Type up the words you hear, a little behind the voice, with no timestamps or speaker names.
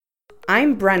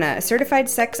I'm Brenna, a certified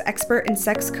sex expert and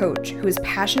sex coach who is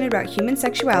passionate about human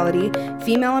sexuality,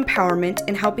 female empowerment,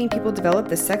 and helping people develop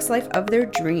the sex life of their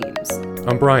dreams.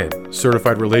 I'm Brian,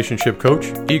 certified relationship coach,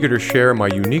 eager to share my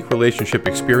unique relationship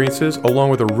experiences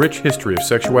along with a rich history of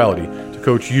sexuality to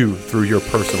coach you through your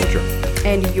personal journey.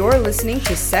 And you're listening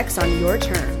to Sex on Your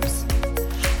Terms.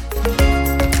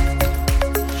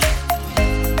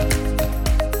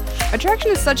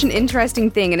 Attraction is such an interesting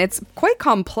thing, and it's quite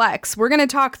complex. We're going to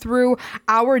talk through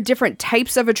our different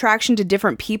types of attraction to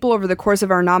different people over the course of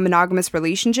our non-monogamous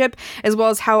relationship, as well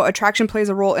as how attraction plays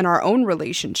a role in our own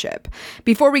relationship.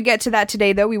 Before we get to that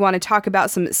today, though, we want to talk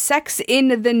about some sex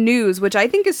in the news, which I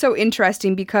think is so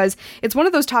interesting because it's one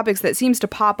of those topics that seems to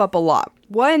pop up a lot.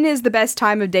 When is the best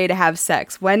time of day to have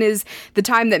sex? When is the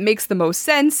time that makes the most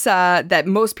sense, that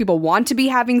most people want to be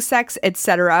having sex,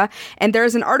 etc.? And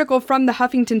there's an article from the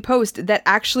Huffington Post that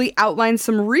actually outlines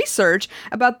some research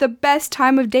about the best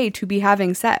time of day to be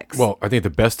having sex. Well, I think the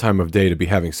best time of day to be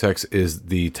having sex is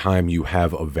the time you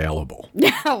have available.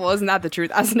 Yeah, well, isn't that the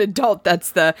truth? As an adult,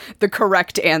 that's the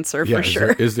correct answer for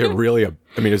sure. Is there really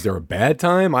is there a bad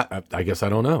time? I guess I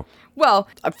don't know. Well,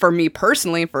 for me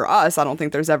personally, for us, I don't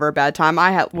think there's ever a bad time.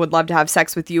 I would love to have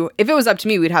sex with you. If it was up to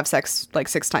me, we'd have sex like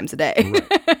 6 times a day.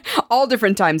 Right. All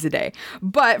different times a day.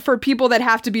 But for people that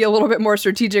have to be a little bit more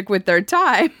strategic with their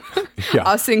time,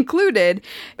 us included,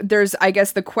 there's, I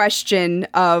guess, the question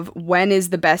of when is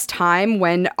the best time?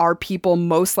 When are people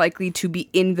most likely to be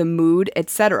in the mood,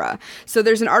 etc.? So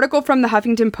there's an article from the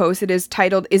Huffington Post. It is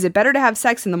titled, "Is it better to have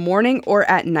sex in the morning or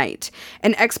at night?"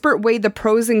 An expert weighed the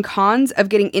pros and cons of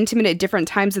getting intimate at different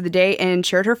times of the day and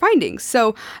shared her findings.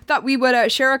 So I thought we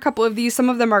would share a couple of these. Some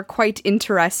of them are quite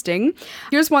interesting.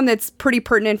 Here's one that's pretty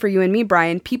pertinent for you and me,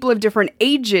 Brian. People of different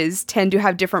ages tend to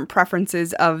have different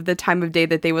preferences of the time of day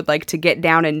that they would like to get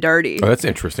down and dirty. Oh, that's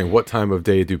interesting. What time of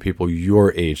day do people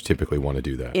your age typically want to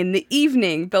do that? In the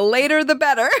evening. The later, the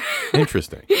better.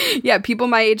 Interesting. Yeah, people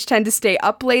my age tend to stay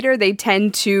up later. They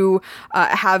tend to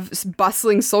have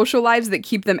bustling social lives that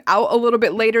keep them out a little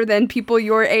bit later than people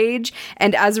your age.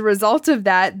 And as a result of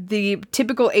that, the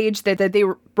typical age that they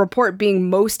report being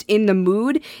most in the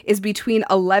mood is between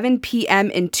 11 p.m.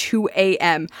 and 2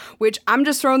 a.m., which I'm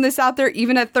just throwing this out there.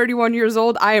 Even at 31 years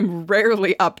old, I am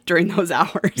rarely up during those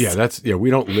hours. Yeah, we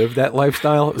don't live that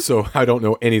lifestyle, so I don't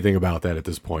know anything about that at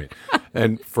this point.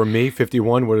 And for me,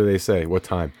 51, what do they say? What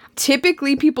time?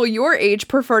 Typically, people your age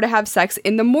prefer to have sex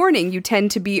in the morning. You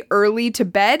tend to be early to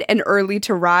bed and early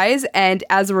to rise. And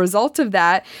as a result of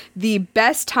that, the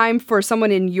best time for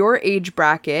someone in your age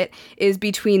bracket is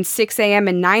between 6 a.m.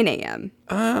 and 9 a.m.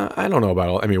 I don't know about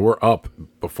all. I mean, we're up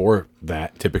before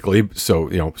that typically,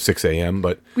 so 6 a.m.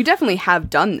 But we definitely have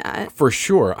done that for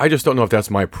sure. I just don't know if that's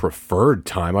my preferred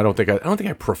time. I don't think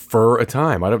I prefer a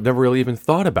time. I've never really even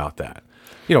thought about that.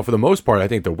 For the most part, I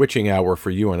think the witching hour for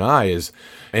you and I is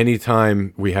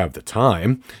anytime we have the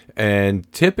time. And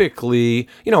typically,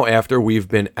 after we've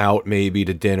been out maybe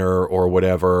to dinner or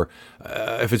whatever,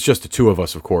 if it's just the two of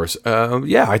us, of course,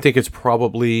 I think it's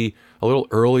probably a little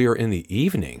earlier in the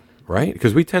evening. Right?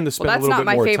 Because we tend to spend a little bit more time.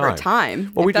 That's not my favorite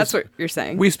time. Well, that's what you're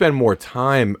saying. We spend more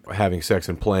time having sex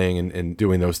and playing and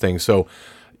doing those things. So,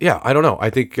 yeah, I don't know. I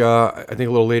think a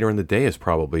little later in the day is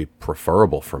probably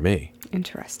preferable for me.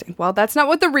 Interesting. Well, that's not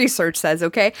what the research says,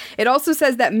 okay? It also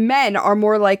says that men are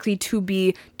more likely to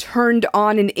be turned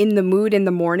on and in the mood in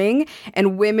the morning,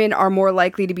 and women are more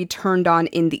likely to be turned on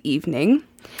in the evening.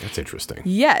 That's interesting.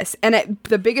 Yes. And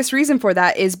the biggest reason for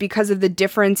that is because of the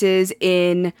differences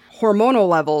in hormonal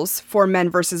levels for men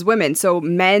versus women. So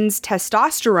men's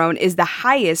testosterone is the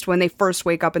highest when they first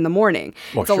wake up in the morning.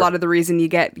 Well, it's a lot of the reason you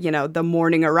get, the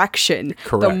morning erection,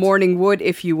 Correct. The morning wood,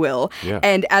 if you will. Yeah.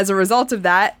 And as a result of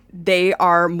that, they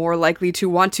are more likely to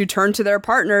want to turn to their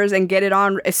partners and get it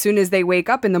on as soon as they wake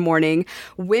up in the morning.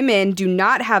 Women do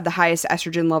not have the highest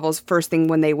estrogen levels first thing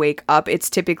when they wake up. It's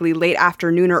typically late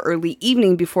afternoon or early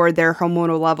evening before their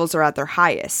hormonal levels are at their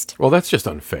highest. Well, that's just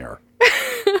unfair.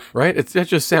 Right? That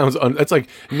just sounds, that's like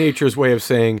nature's way of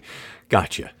saying,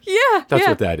 gotcha. Yeah. That's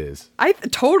what that is.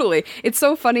 Totally. It's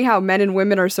so funny how men and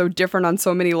women are so different on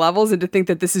so many levels, and to think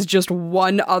that this is just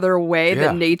one other way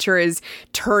that nature is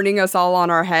turning us all on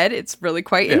our head. It's really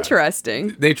quite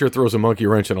interesting. Nature throws a monkey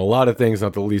wrench in a lot of things,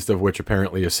 not the least of which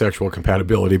apparently is sexual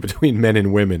compatibility between men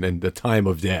and women and the time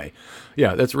of day.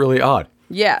 Yeah, that's really odd.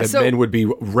 Yeah. That men would be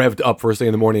revved up first thing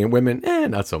in the morning and women,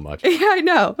 not so much. Yeah, I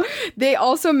know. They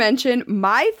also mention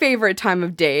my favorite time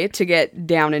of day to get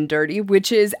down and dirty,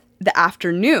 which is the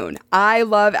afternoon. I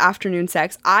love afternoon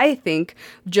sex. I think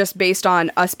just based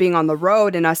on us being on the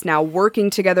road and us now working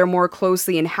together more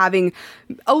closely and having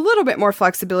a little bit more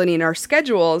flexibility in our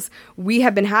schedules, we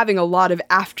have been having a lot of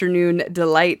afternoon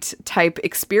delight type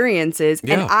experiences.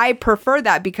 Yeah. And I prefer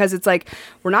that because it's like,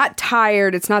 we're not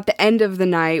tired. It's not the end of the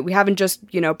night. We haven't just,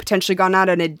 potentially gone out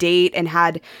on a date and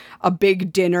had a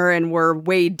big dinner and we're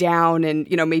weighed down and,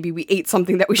 maybe we ate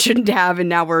something that we shouldn't have and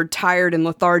now we're tired and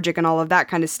lethargic and all of that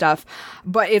kind of stuff.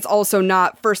 But it's also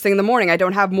not first thing in the morning. I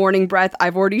don't have morning breath.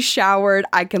 I've already showered.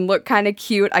 I can look kind of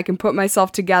cute. I can put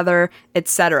myself together,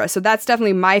 etc. So that's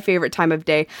definitely my favorite time of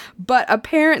day. But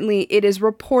apparently it is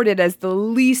reported as the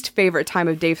least favorite time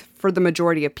of day for the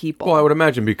majority of people. Well, I would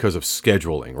imagine because of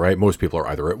scheduling, right? Most people are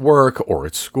either at work or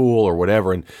at school or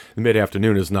whatever, and the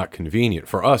mid-afternoon is not convenient.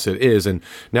 For us, it is. And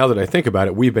now that I think about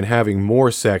it, we've been having more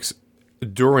sex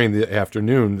during the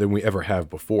afternoon than we ever have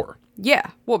before.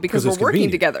 Yeah, well, because we're working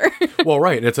together. Well,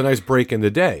 right. And it's a nice break in the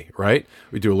day, right?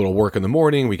 We do a little work in the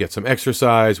morning, we get some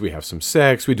exercise, we have some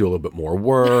sex, we do a little bit more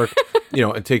work,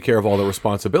 and take care of all the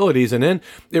responsibilities. And then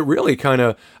it really kind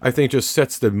of, I think, just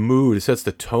sets the mood, it sets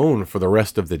the tone for the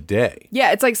rest of the day.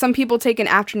 Yeah, it's like some people take an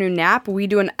afternoon nap, we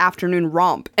do an afternoon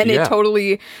romp, and it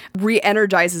totally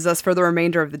re-energizes us for the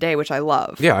remainder of the day, which I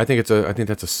love. Yeah, I think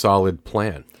that's a solid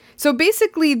plan. So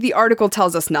basically, the article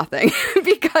tells us nothing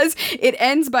because it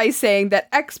ends by saying that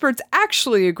experts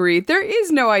actually agree there is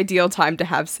no ideal time to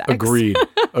have sex. Agreed.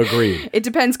 It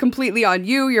depends completely on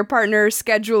you, your partner,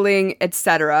 scheduling,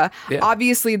 etc. Yeah.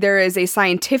 Obviously, there is a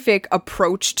scientific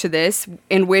approach to this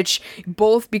in which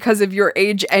both because of your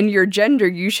age and your gender,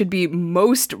 you should be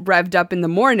most revved up in the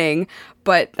morning.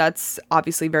 But that's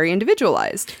obviously very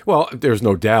individualized. Well, there's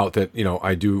no doubt that,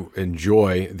 I do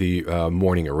enjoy the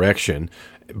morning erection.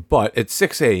 But at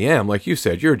 6 a.m., like you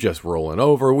said, you're just rolling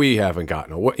over. We haven't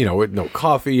gotten away, no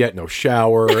coffee yet, no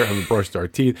shower, haven't brushed our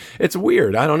teeth. It's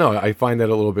weird. I don't know. I find that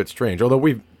a little bit strange. Although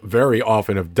we very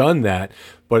often have done that,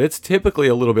 but it's typically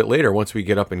a little bit later once we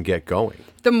get up and get going.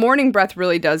 The morning breath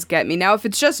really does get me. Now, if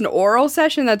it's just an oral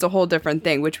session, that's a whole different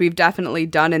thing, which we've definitely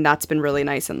done, and that's been really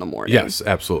nice in the morning. Yes,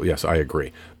 absolutely. Yes, I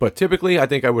agree. But typically, I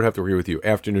think I would have to agree with you.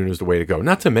 Afternoon is the way to go.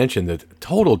 Not to mention the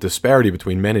total disparity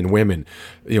between men and women,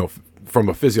 from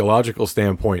a physiological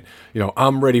standpoint.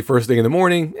 I'm ready first thing in the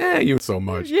morning. You so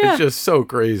much. Yeah. It's just so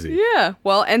crazy. Yeah.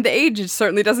 Well, and the age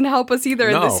certainly doesn't help us either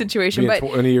in this situation. Being But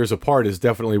 20 years apart is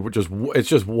definitely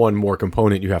just one more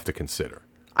component you have to consider.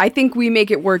 I think we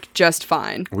make it work just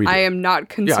fine. I am not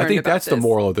concerned about this. Yeah, I think that's the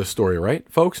moral of this story, right?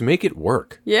 Folks, make it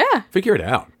work. Yeah. Figure it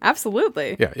out.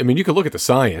 Absolutely. Yeah, I mean, you could look at the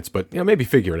science, but maybe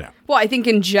figure it out. Well, I think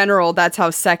in general, that's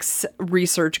how sex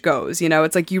research goes.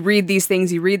 It's like you read these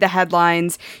things, you read the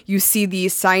headlines, you see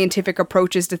these scientific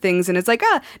approaches to things, and it's like,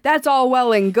 that's all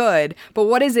well and good. But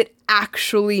what does it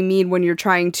actually mean when you're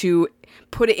trying to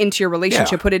put it into your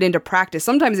relationship, put it into practice?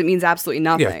 Sometimes it means absolutely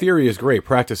nothing. Yeah, theory is great.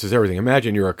 Practice is everything.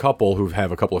 Imagine you're a couple who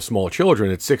have a couple of small children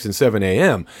at 6 and 7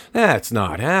 a.m. That's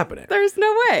not happening. There's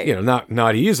no way.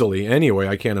 Not easily anyway.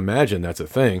 I can't imagine that's a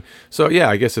thing. So, yeah,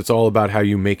 I guess it's all about how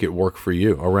you make it work for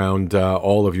you around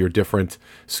all of your different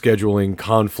scheduling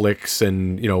conflicts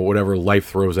and, whatever life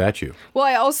throws at you. Well,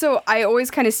 I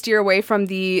always kind of steer away from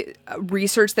the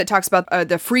research that talks about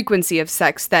the frequency of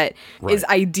sex that is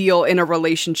ideal in a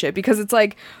relationship, because it's like,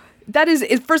 that is,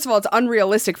 first of all, it's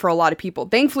unrealistic for a lot of people.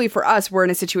 Thankfully for us, we're in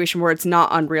a situation where it's not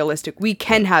unrealistic. We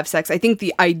can have sex. I think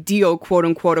the ideal, quote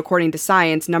unquote, according to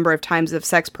science, number of times of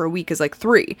sex per week is like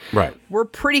 3. Right. We're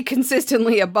pretty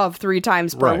consistently above 3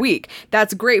 times per week.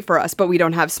 That's great for us, but we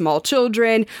don't have small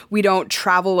children. We don't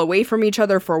travel away from each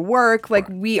other for work. Like,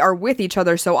 we are with each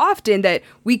other so often that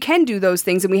we can do those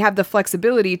things, and we have the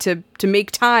flexibility to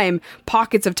make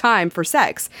pockets of time for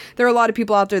sex. There are a lot of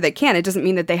people out there that can't. It doesn't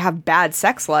mean that they have bad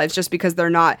sex lives just because they're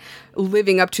not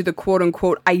living up to the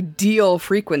quote-unquote ideal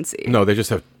frequency. No, they just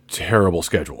have terrible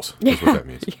schedules. That's what that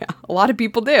means. Yeah, a lot of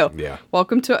people do. Yeah.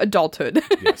 Welcome to adulthood.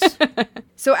 Yes.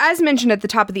 So as mentioned at the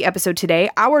top of the episode today,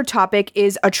 our topic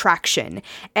is attraction.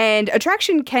 And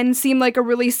attraction can seem like a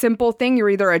really simple thing. You're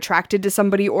either attracted to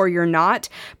somebody or you're not.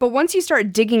 But once you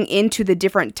start digging into the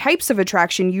different types of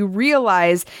attraction, you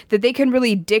realize that they can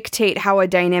really dictate how a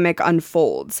dynamic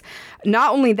unfolds.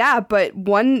 Not only that, but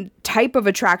one type of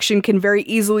attraction can very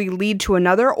easily lead to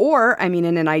another, or, in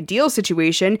an ideal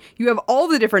situation, you have all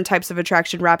the different types of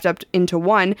attraction wrapped up into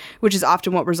one, which is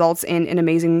often what results in an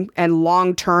amazing and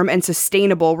long-term and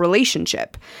sustainable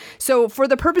relationship. So for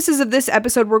the purposes of this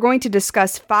episode, we're going to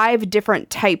discuss 5 different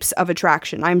types of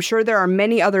attraction. I'm sure there are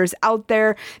many others out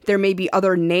there. There may be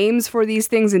other names for these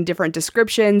things and different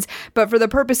descriptions, but for the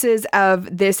purposes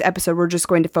of this episode, we're just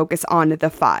going to focus on the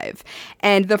 5.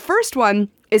 And the first one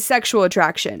is sexual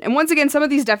attraction. And once again, some of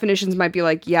these definitions might be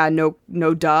like, yeah, no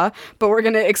duh, but we're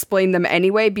going to explain them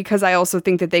anyway because I also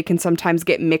think that they can sometimes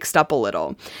get mixed up a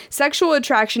little. Sexual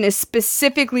attraction is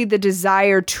specifically the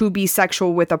desire to be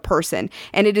sexual with a person,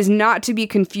 and it is not to be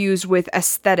confused with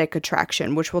aesthetic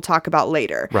attraction, which we'll talk about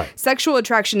later. Right. Sexual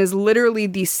attraction is literally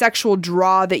the sexual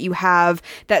draw that you have,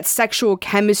 that sexual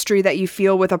chemistry that you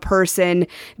feel with a person,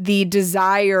 the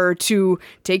desire to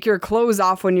take your clothes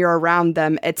off when you're around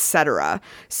them, etc.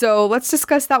 So let's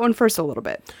discuss that one first a little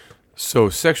bit. So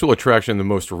sexual attraction, the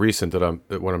most recent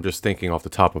what I'm just thinking off the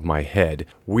top of my head,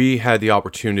 we had the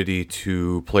opportunity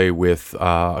to play with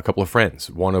a couple of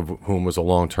friends, one of whom was a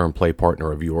long-term play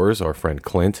partner of yours, our friend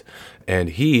Clint, and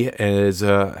he has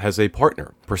a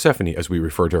partner, Persephone, as we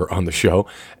refer to her on the show.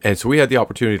 And so we had the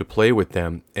opportunity to play with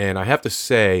them, and I have to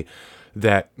say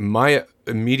that my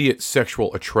immediate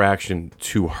sexual attraction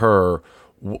to her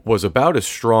was about as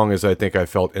strong as I think I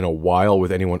felt in a while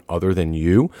with anyone other than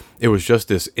you. It was just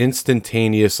this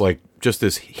instantaneous, like just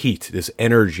this heat, this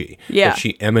energy that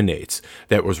she emanates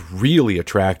that was really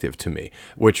attractive to me,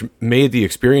 which made the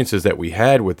experiences that we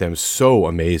had with them so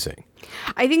amazing.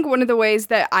 I think one of the ways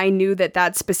that I knew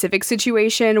that specific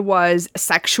situation was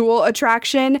sexual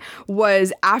attraction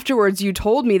was afterwards you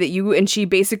told me that you and she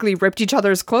basically ripped each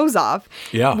other's clothes off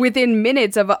within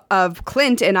minutes of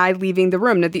Clint and I leaving the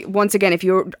room. Now, once again, if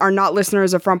you are not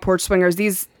listeners of Front Porch Swingers,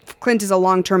 Clint is a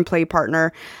long-term play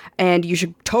partner, and you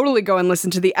should totally go and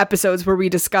listen to the episodes where we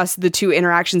discuss the two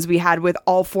interactions we had with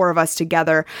all four of us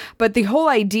together. But the whole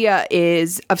idea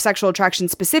of sexual attraction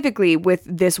specifically with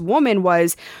this woman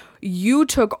was you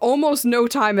took almost no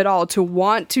time at all to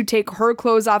want to take her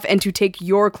clothes off and to take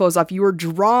your clothes off. You were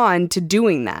drawn to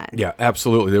doing that. Yeah,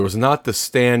 absolutely. There was not the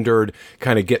standard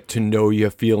kind of get to know you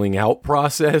feeling out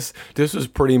process. This was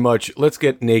pretty much let's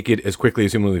get naked as quickly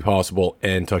as humanly possible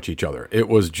and touch each other. It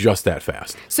was just that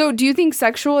fast. So do you think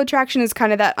sexual attraction is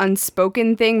kind of that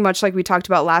unspoken thing, much like we talked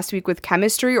about last week with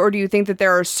chemistry, or do you think that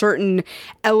there are certain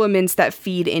elements that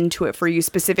feed into it for you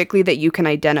specifically that you can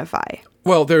identify?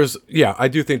 Well, I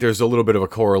do think there's a little bit of a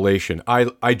correlation.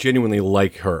 I genuinely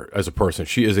like her as a person.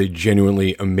 She is a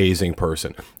genuinely amazing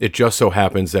person. It just so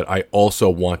happens that I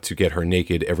also want to get her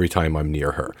naked every time I'm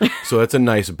near her. So that's a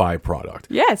nice byproduct.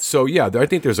 Yes. So yeah, I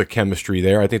think there's a chemistry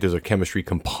there. I think there's a chemistry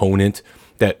component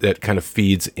that kind of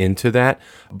feeds into that.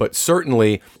 But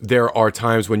certainly there are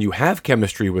times when you have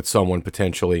chemistry with someone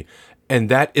potentially, and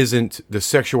that isn't, the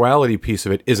sexuality piece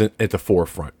of it isn't at the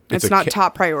forefront. It's not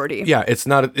top priority. Yeah, it's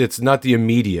not the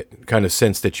immediate kind of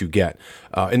sense that you get.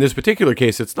 In this particular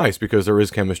case, it's nice because there is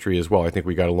chemistry as well. I think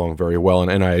we got along very well,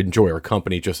 and I enjoy her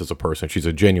company just as a person. She's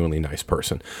a genuinely nice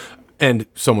person and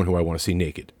someone who I want to see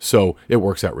naked. So it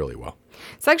works out really well.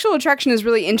 Sexual attraction is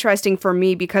really interesting for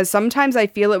me because sometimes I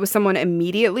feel it with someone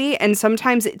immediately and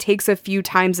sometimes it takes a few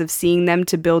times of seeing them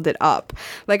to build it up.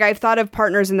 Like I've thought of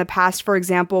partners in the past, for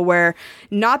example, where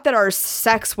not that our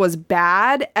sex was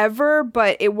bad ever,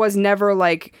 but it was never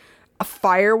like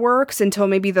fireworks until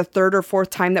maybe the third or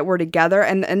fourth time that we're together,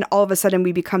 and all of a sudden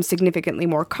we become significantly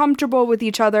more comfortable with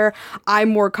each other. I'm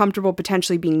more comfortable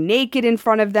potentially being naked in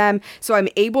front of them, so I'm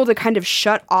able to kind of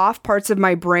shut off parts of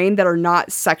my brain that are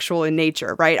not sexual in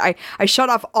nature, right? I shut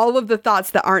off all of the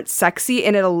thoughts that aren't sexy,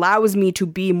 and it allows me to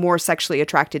be more sexually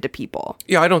attracted to people.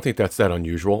 Yeah, I don't think that's that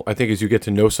unusual. I think as you get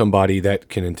to know somebody, that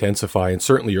can intensify, and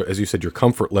certainly, as you said, your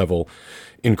comfort level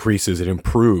increases, it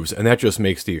improves, and that just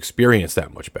makes the experience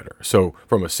that much better. So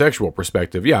from a sexual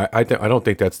perspective, yeah, I don't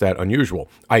think that's that unusual.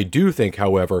 I do think,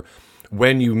 however,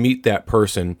 when you meet that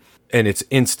person and it's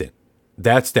instant,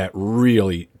 that's that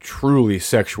really, truly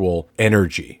sexual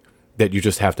energy that you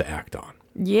just have to act on.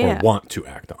 Yeah. Or want to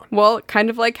act on. Well, kind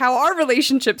of like how our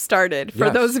relationship started. For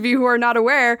those of you who are not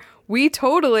aware, we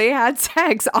totally had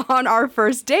sex on our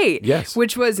first date. Yes.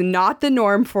 Which was not the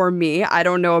norm for me. I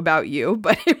don't know about you,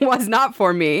 but it was not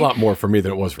for me. A lot more for me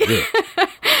than it was for you.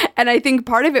 And I think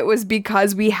part of it was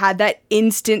because we had that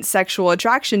instant sexual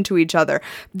attraction to each other.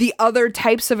 The other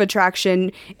types of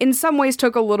attraction in some ways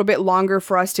took a little bit longer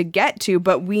for us to get to,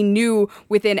 but we knew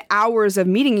within hours of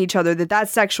meeting each other that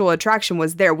sexual attraction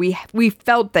was there. We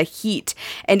felt the heat.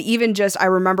 And even just, I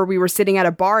remember we were sitting at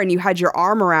a bar and you had your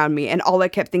arm around me, and all I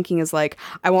kept thinking is like,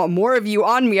 I want more of you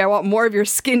on me. I want more of your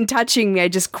skin touching me. I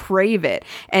just crave it.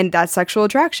 And that's sexual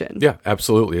attraction. Yeah,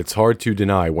 absolutely. It's hard to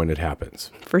deny when it happens.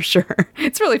 For sure.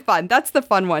 It's really fun. That's the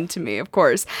fun one to me, of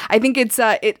course. I think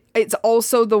it's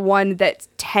also the one that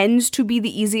tends to be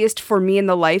the easiest for me in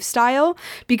the lifestyle,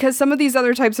 because some of these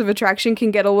other types of attraction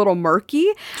can get a little murky.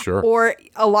 Sure. Or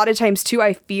a lot of times too,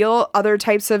 I feel other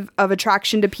types of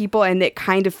attraction to people and it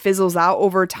kind of fizzles out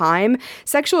over time.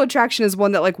 Sexual attraction is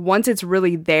one that, like, once it's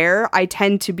really there, I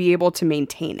tend to be able to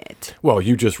maintain it. Well,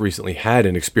 you just recently had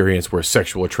an experience where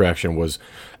sexual attraction was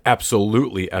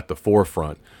absolutely at the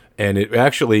forefront. And it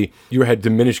actually, you had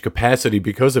diminished capacity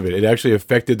because of it. It actually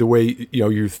affected the way,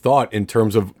 you thought in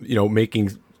terms of,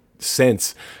 making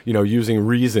sense, using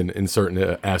reason in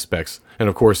certain aspects. And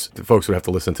of course, the folks would have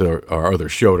to listen to our other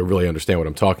show to really understand what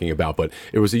I'm talking about. But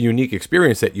it was a unique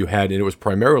experience that you had, and it was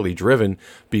primarily driven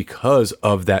because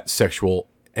of that sexual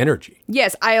energy.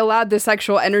 Yes, I allowed the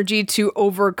sexual energy to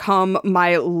overcome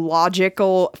my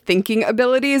logical thinking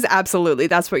abilities. Absolutely.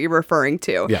 That's what you're referring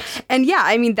to. Yes. And yeah,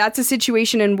 I mean, that's a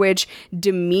situation in which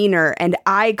demeanor and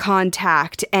eye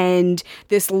contact and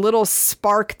this little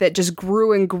spark that just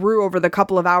grew and grew over the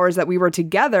couple of hours that we were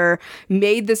together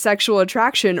made the sexual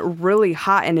attraction really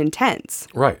hot and intense.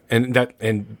 Right. And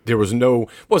there was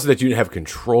wasn't that you didn't have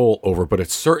control over, but it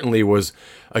certainly was,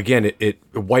 again, it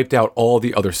wiped out all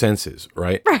the other senses,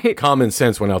 right? Right. Common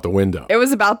sense went out the window. It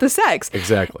was about the sex.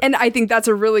 Exactly. And I think that's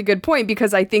a really good point,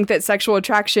 because I think that sexual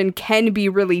attraction can be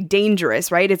really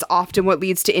dangerous, right? It's often what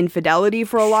leads to infidelity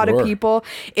for a lot of people.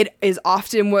 It is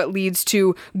often what leads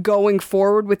to going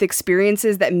forward with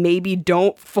experiences that maybe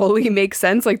don't fully make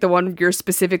sense, like the one you're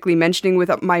specifically mentioning with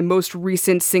my most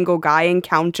recent single guy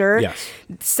encounter. Yes.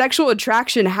 Sexual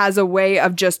attraction has a way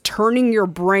of just turning your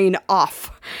brain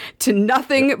off to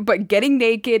nothing but getting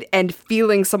naked and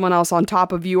feeling someone else on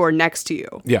top of you or next to you.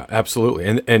 Yeah, absolutely.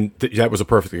 And that was a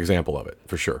perfect example of it,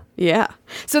 for sure. Yeah.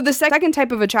 So the second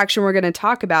type of attraction we're going to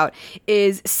talk about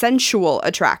is sensual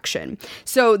attraction.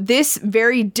 So this,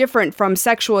 very different from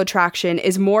sexual attraction,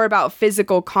 is more about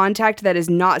physical contact that is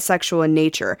not sexual in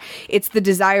nature. It's the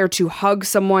desire to hug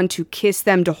someone, to kiss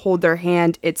them, to hold their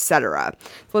hand, etc. So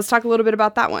let's talk a little bit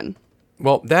about that one.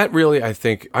 Well, that really, I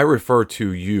think, I refer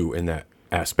to you in that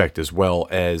aspect as well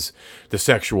as the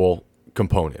sexual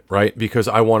component, right? Because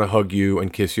I want to hug you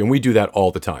and kiss you, and we do that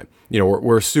all the time.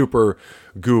 We're super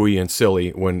gooey and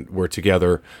silly when we're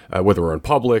together, whether we're in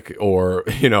public or,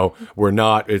 we're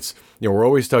not. It's, we're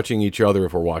always touching each other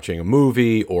if we're watching a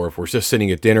movie or if we're just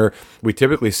sitting at dinner. We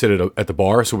typically sit at the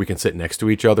bar so we can sit next to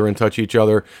each other and touch each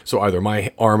other. So either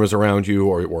my arm is around you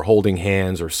or we're holding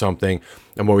hands or something.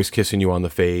 I'm always kissing you on the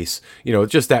face,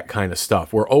 just that kind of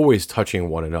stuff. We're always touching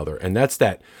one another. And that's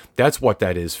what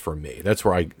that is for me. That's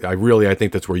where I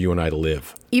think that's where you and I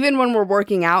live. Even when we're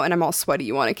working out and I'm all sweaty,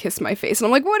 you want to kiss my face. And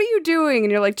I'm like, what are you doing?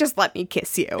 And you're like, just let me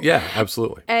kiss you. Yeah,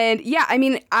 absolutely. And yeah, I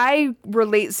mean, I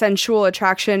relate sensual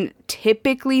attraction,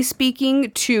 typically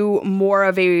speaking, to more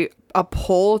of a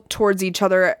pull towards each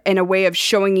other in a way of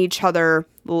showing each other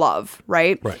love,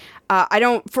 right? Right.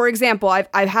 For example, I've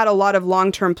had a lot of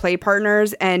long-term play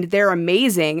partners and they're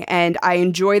amazing and I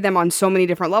enjoy them on so many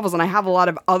different levels and I have a lot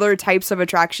of other types of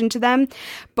attraction to them.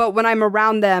 But when I'm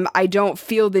around them, I don't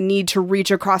feel the need to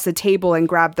reach across a table and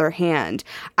grab their hand.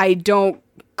 I don't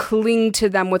cling to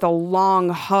them with a long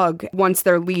hug once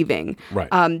they're leaving.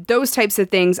 Right. Those types of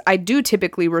things I do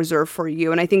typically reserve for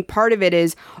you. And I think part of it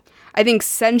is, I think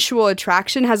sensual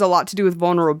attraction has a lot to do with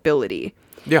vulnerability.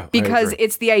 Yeah, because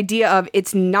it's the idea of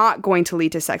it's not going to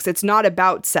lead to sex. It's not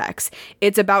about sex.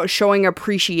 It's about showing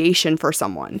appreciation for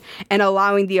someone and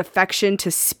allowing the affection to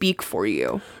speak for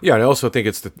you. Yeah, and I also think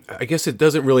I guess it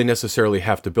doesn't really necessarily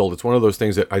have to build. It's one of those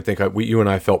things that I think you and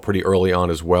I felt pretty early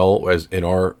on as well, as in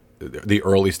the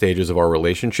early stages of our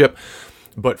relationship.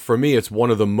 But for me, it's one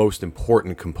of the most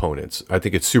important components. I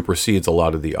think it supersedes a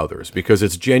lot of the others because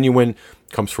it's genuine,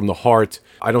 comes from the heart.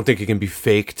 I don't think it can be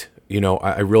faked.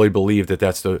 I really believe that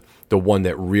that's the one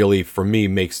that really, for me,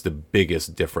 makes the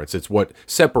biggest difference. It's what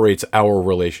separates our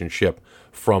relationship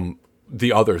from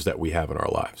the others that we have in our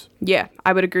lives. Yeah,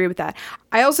 I would agree with that.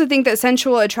 I also think that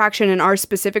sensual attraction in our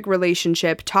specific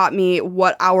relationship taught me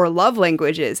what our love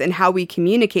language is and how we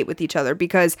communicate with each other,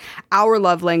 because our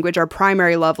love language, our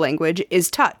primary love language, is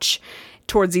touch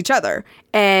towards each other.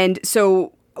 And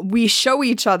so we show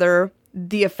each other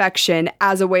the affection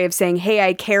as a way of saying, hey,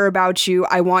 I care about you.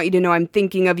 I want you to know I'm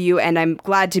thinking of you and I'm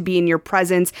glad to be in your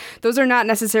presence. Those are not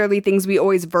necessarily things we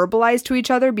always verbalize to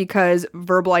each other because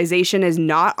verbalization is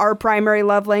not our primary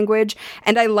love language.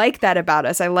 And I like that about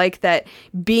us. I like that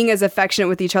being as affectionate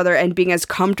with each other and being as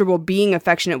comfortable being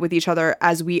affectionate with each other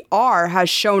as we are has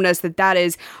shown us that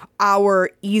is our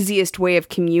easiest way of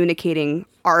communicating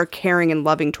our caring and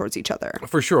loving towards each other.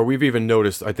 For sure. We've even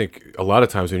noticed, I think, a lot of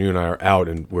times when you and I are out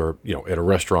and we're, at a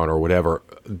restaurant or whatever,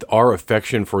 our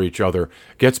affection for each other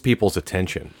gets people's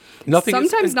attention.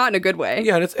 Sometimes not in a good way.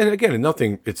 Yeah, it's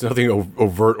nothing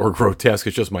overt or grotesque.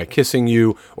 It's just my kissing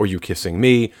you or you kissing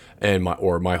me and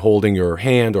my holding your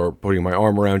hand or putting my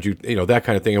arm around you, that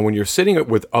kind of thing. And when you're sitting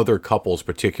with other couples,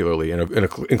 particularly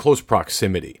in close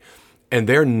proximity, and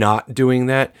they're not doing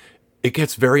that, it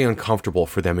gets very uncomfortable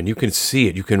for them, and you can see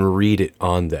it. You can read it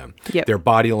on them. Yep. Their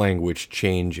body language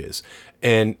changes.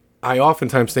 And I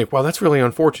oftentimes think, well, that's really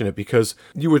unfortunate, because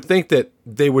you would think that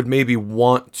they would maybe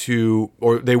want to,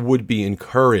 or they would be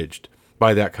encouraged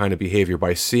by that kind of behavior,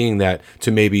 by seeing that,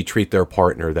 to maybe treat their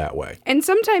partner that way. And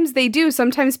sometimes they do.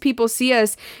 Sometimes people see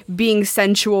us being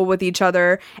sensual with each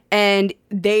other and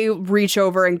they reach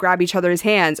over and grab each other's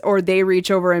hands, or they reach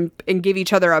over and give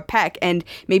each other a peck. And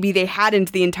maybe they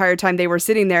hadn't the entire time they were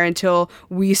sitting there until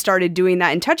we started doing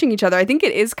that and touching each other. I think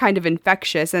it is kind of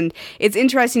infectious, and it's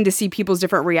interesting to see people's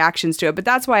different reactions to it. But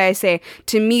that's why I say,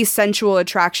 to me, sensual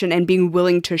attraction and being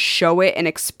willing to show it and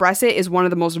express it is one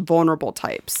of the most vulnerable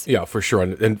types. Yeah, for sure.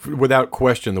 And without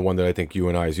question, the one that I think you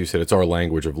and I, as you said, it's our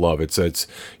language of love. It's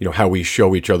how we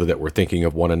show each other that we're thinking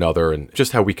of one another, and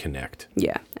just how we connect.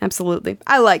 Yeah, absolutely.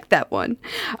 I like that one.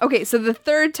 Okay, so the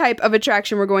third type of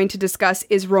attraction we're going to discuss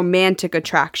is romantic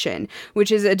attraction,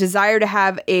 which is a desire to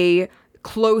have a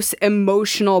close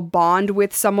emotional bond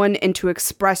with someone and to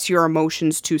express your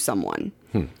emotions to someone.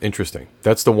 Interesting.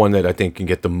 That's the one that I think can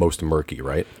get the most murky,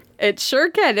 right? It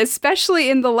sure can, especially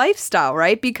in the lifestyle,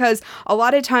 right? Because a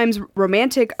lot of times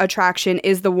romantic attraction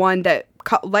is the one that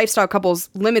lifestyle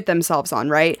couples limit themselves on,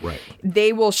 right? Right.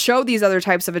 They will show these other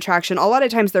types of attraction. A lot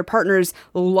of times their partners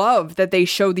love that they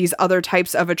show these other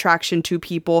types of attraction to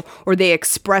people, or they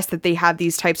express that they have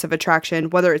these types of attraction,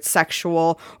 whether it's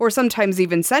sexual or sometimes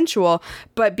even sensual.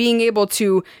 But being able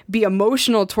to be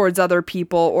emotional towards other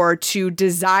people or to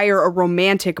desire a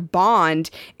romantic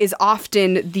bond is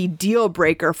often the deal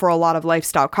breaker for a lot of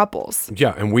lifestyle couples.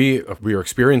 Yeah, and we are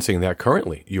experiencing that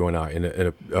currently, you and I,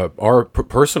 in our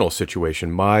personal situation.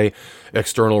 My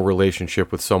external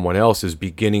relationship with someone else is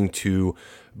beginning to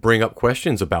bring up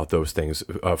questions about those things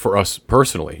for us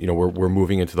personally. We're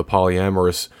moving into the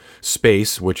polyamorous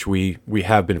space, which we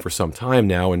have been for some time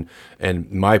now,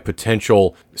 and my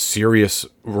potential serious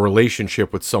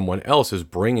relationship with someone else is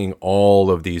bringing all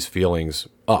of these feelings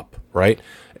up, right?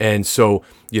 And so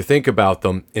you think about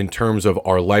them in terms of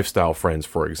our lifestyle friends,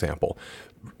 for example,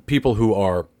 people who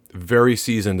are very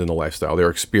seasoned in the lifestyle, they're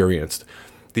experienced.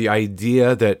 The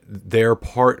idea that their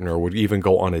partner would even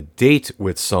go on a date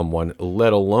with someone,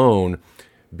 let alone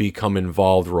become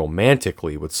involved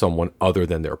romantically with someone other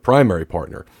than their primary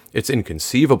partner, it's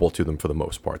inconceivable to them for the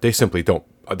most part. They simply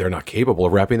they're not capable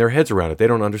of wrapping their heads around it. They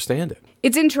don't understand it.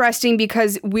 It's interesting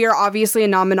because we are obviously a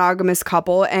non-monogamous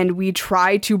couple and we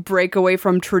try to break away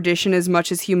from tradition as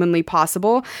much as humanly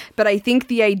possible. But I think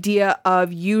the idea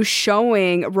of you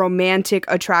showing romantic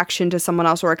attraction to someone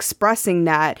else or expressing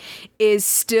that is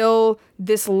still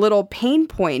this little pain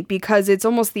point, because it's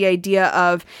almost the idea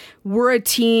of, we're a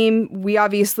team. We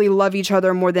obviously love each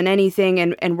other more than anything,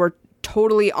 and we're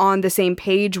totally on the same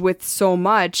page with so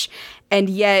much. And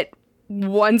yet,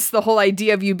 once the whole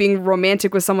idea of you being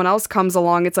romantic with someone else comes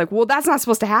along, it's like, well, that's not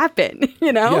supposed to happen,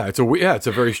 Yeah, it's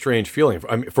a very strange feeling.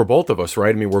 I mean, for both of us,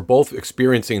 right? I mean, we're both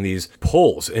experiencing these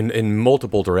pulls in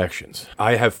multiple directions.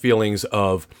 I have feelings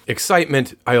of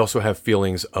excitement. I also have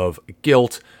feelings of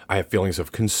guilt. I have feelings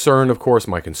of concern, of course.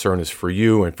 My concern is for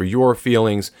you and for your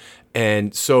feelings.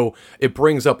 And so it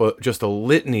brings up just a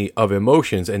litany of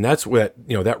emotions. And that's what,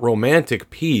 that romantic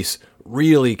piece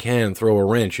really can throw a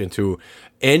wrench into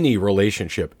any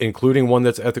relationship, including one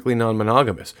that's ethically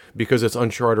non-monogamous, because it's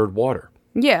uncharted water.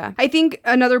 Yeah. I think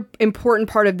another important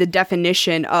part of the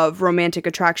definition of romantic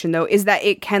attraction, though, is that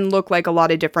it can look like a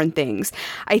lot of different things.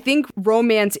 I think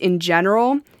romance in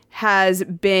general has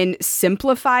been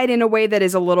simplified in a way that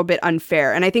is a little bit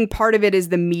unfair. And I think part of it is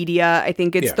the media. I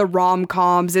think it's the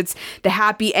rom-coms, it's the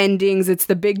happy endings, it's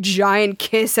the big giant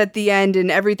kiss at the end and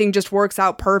everything just works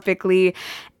out perfectly.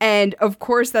 And of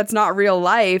course, that's not real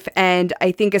life. And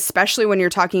I think especially when you're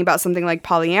talking about something like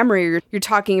polyamory, you're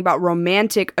talking about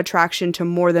romantic attraction to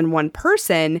more than one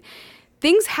person,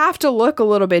 things have to look a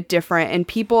little bit different, and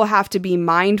people have to be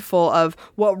mindful of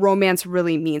what romance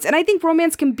really means. And I think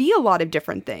romance can be a lot of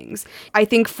different things. I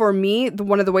think for me,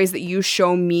 one of the ways that you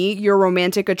show me your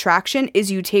romantic attraction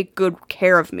is you take good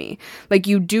care of me. Like,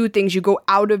 you do things, you go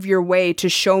out of your way to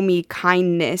show me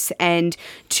kindness and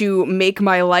to make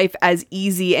my life as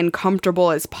easy and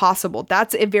comfortable as possible.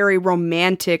 That's a very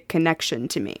romantic connection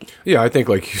to me. Yeah, I think,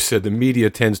 like you said, the media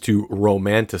tends to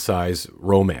romanticize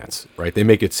romance, right? They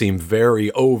make it seem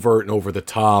very overt and over the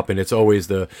top, and it's always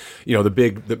the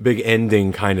big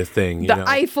ending kind of thing. The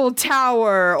Eiffel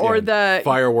Tower, or the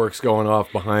fireworks going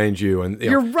off behind you, and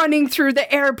you're running through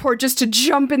the airport just to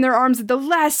jump in their arms at the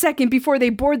last second before they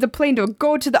board the plane to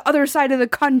go to the other side of the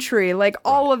country, like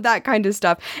all of that kind of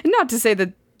stuff. And not to say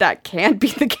that can't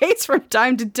be the case from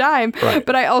time to time. Right.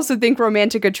 But I also think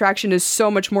romantic attraction is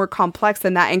so much more complex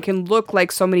than that and can look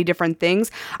like so many different things.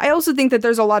 I also think that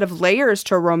there's a lot of layers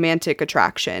to romantic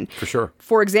attraction. For sure.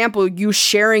 For example, you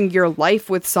sharing your life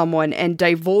with someone and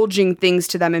divulging things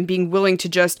to them and being willing to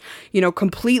just,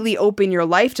 completely open your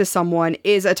life to someone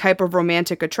is a type of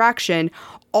romantic attraction,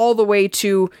 all the way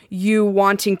to you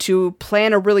wanting to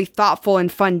plan a really thoughtful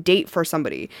and fun date for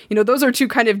somebody. Those are two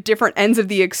kind of different ends of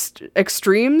the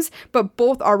extremes, but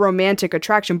both are romantic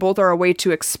attraction. Both are a way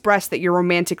to express that you're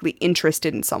romantically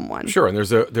interested in someone. Sure, and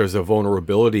there's a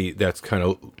vulnerability that's kind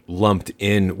of lumped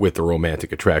in with the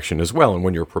romantic attraction as well. And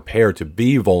when you're prepared to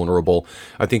be vulnerable,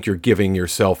 I think you're giving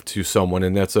yourself to someone,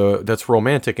 and that's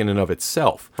romantic in and of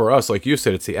itself. For us, like you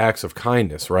said, it's the acts of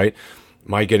kindness, right?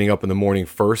 My getting up in the morning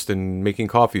first and making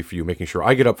coffee for you, making sure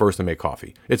I get up first and make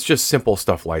coffee. It's just simple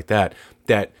stuff like that,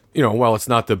 while it's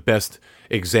not the best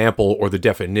example or the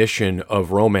definition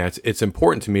of romance, it's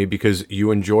important to me because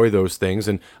you enjoy those things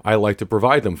and I like to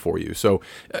provide them for you. So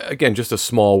again, just a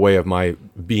small way of my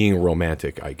being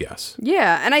romantic, I guess.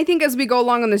 Yeah, and I think as we go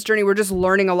along on this journey, we're just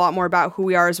learning a lot more about who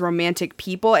we are as romantic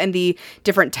people and the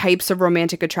different types of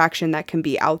romantic attraction that can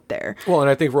be out there. Well, and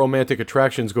I think romantic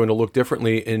attraction is going to look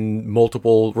differently in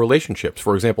multiple relationships.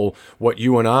 For example, what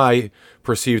you and I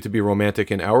perceive to be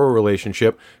romantic in our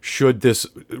relationship, should this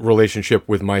relationship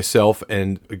with myself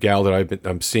and a gal that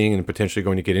I'm seeing and potentially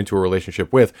going to get into a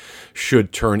relationship with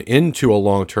should turn into a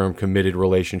long-term committed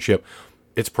relationship,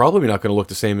 it's probably not going to look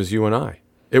the same as you and I.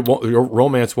 Your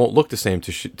romance won't look the same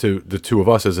to the two of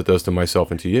us as it does to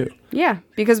myself and to you. Yeah,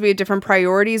 because we have different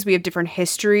priorities, we have different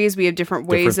histories, we have different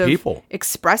ways of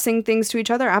expressing things to each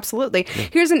other. Absolutely. Yeah.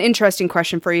 Here's an interesting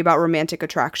question for you about romantic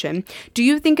attraction. Do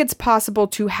you think it's possible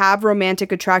to have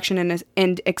romantic attraction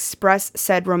and express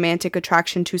said romantic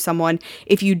attraction to someone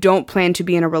if you don't plan to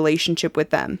be in a relationship with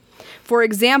them? For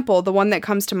example, the one that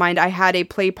comes to mind, I had a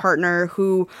play partner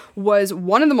who was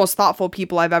one of the most thoughtful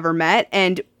people I've ever met,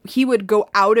 and he would go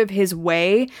out of his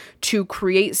way to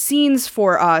create scenes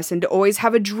for us and to always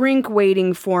have a drink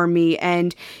waiting for me.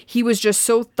 And he was just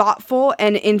so thoughtful,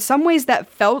 and in some ways that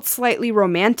felt slightly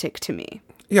romantic to me.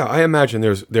 Yeah, I imagine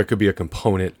there could be a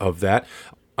component of that.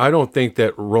 I don't think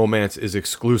that romance is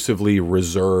exclusively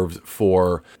reserved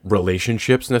for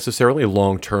relationships necessarily,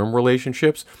 long-term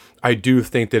relationships. I do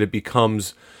think that it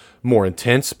becomes more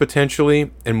intense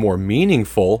potentially and more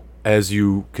meaningful as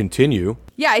you continue.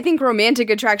 Yeah, I think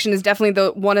romantic attraction is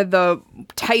definitely one of the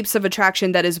types of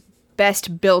attraction that is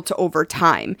best built over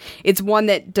time. It's one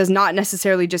that does not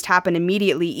necessarily just happen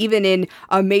immediately, even in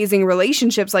amazing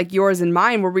relationships like yours and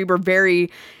mine, where we were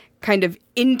very kind of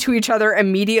into each other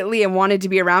immediately and wanted to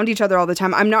be around each other all the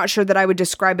time. I'm not sure that I would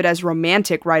describe it as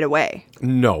romantic right away.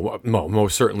 No,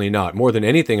 most certainly not. More than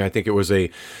anything, I think it was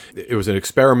an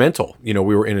experimental. We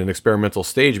were in an experimental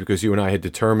stage because you and I had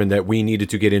determined that we needed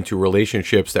to get into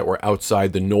relationships that were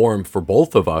outside the norm for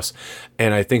both of us.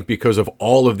 And I think because of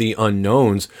all of the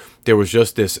unknowns, there was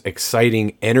just this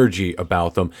exciting energy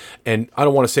about them. And I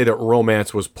don't want to say that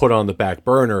romance was put on the back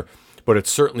burner, but it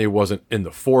certainly wasn't in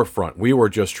the forefront. We were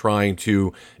just trying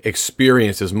to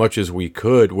experience as much as we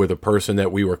could with a person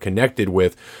that we were connected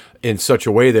with in such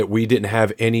a way that we didn't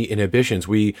have any inhibitions.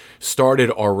 We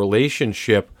started our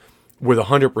relationship with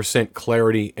 100%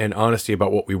 clarity and honesty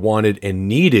about what we wanted and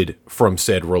needed from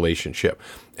said relationship.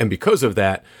 And because of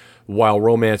that, while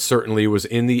romance certainly was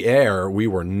in the air, we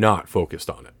were not focused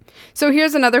on it. So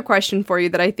here's another question for you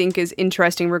that I think is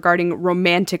interesting regarding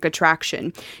romantic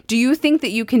attraction. Do you think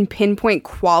that you can pinpoint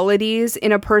qualities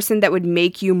in a person that would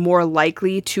make you more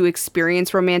likely to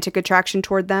experience romantic attraction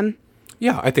toward them?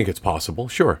 Yeah, I think it's possible.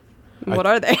 Sure. What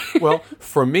are they? Well,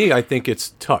 for me, I think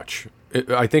it's touch.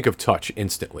 I think of touch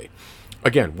instantly.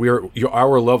 Again,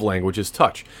 our love language is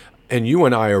touch. And you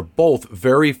and I are both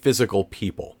very physical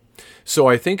people. So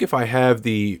I think if I have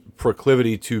the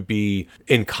proclivity to be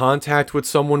in contact with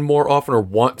someone more often, or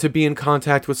want to be in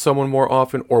contact with someone more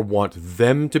often, or want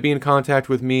them to be in contact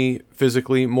with me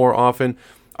physically more often,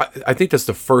 I think that's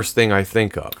the first thing I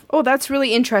think of. Oh, that's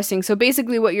really interesting. So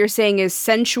basically what you're saying is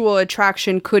sensual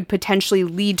attraction could potentially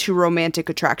lead to romantic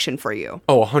attraction for you.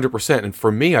 Oh, 100%. And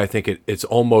for me, I think it's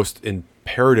almost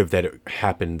imperative that it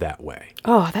happened that way.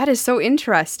 Oh, that is so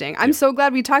interesting. I'm so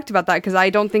glad we talked about that because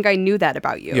I don't think I knew that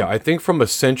about you. Yeah, I think from a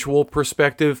sensual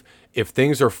perspective, if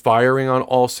things are firing on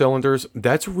all cylinders,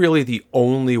 that's really the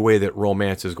only way that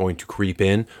romance is going to creep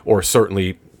in, or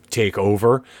certainly take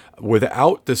over.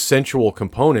 Without the sensual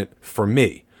component, for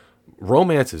me,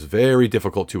 romance is very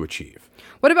difficult to achieve.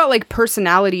 What about like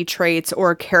personality traits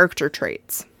or character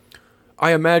traits?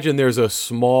 I imagine there's a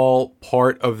small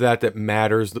part of that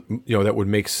matters, that would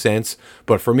make sense.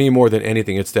 But for me, more than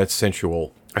anything, it's that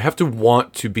sensual. I have to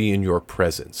want to be in your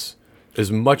presence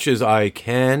as much as I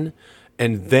can.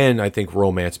 And then I think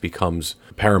romance becomes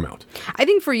paramount. I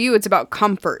think for you, it's about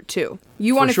comfort too.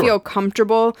 You want to feel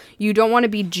comfortable. You don't want to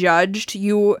be judged.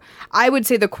 I would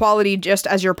say the quality, just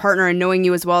as your partner and knowing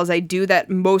you as well as I do,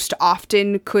 that most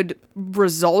often could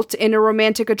result in a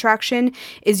romantic attraction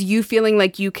is you feeling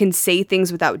like you can say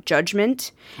things without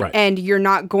judgment. Right. And you're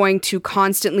not going to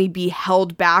constantly be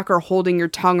held back or holding your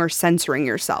tongue or censoring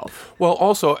yourself. Well,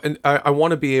 also, and I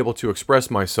want to be able to express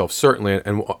myself, certainly,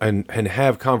 and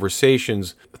have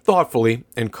conversations thoughtfully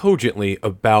and cogently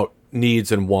about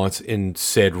needs and wants in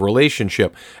said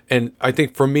relationship. And I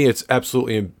think for me, it's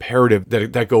absolutely imperative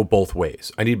that go both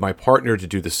ways. I need my partner to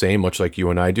do the same, much like you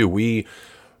and I do. We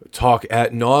talk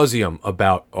ad nauseum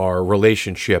about our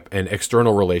relationship and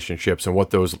external relationships and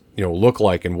what those look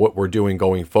like and what we're doing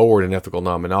going forward in ethical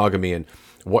non-monogamy and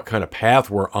what kind of path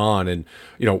we're on and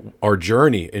our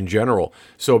journey in general.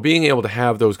 So being able to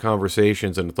have those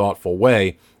conversations in a thoughtful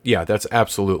way, yeah, that's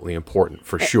absolutely important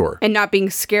for sure. And not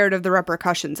being scared of the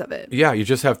repercussions of it. Yeah, you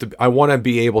just have to, I want to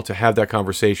be able to have that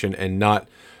conversation and not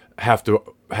have to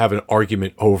have an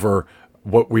argument over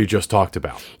what we just talked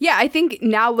about. Yeah, I think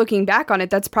now looking back on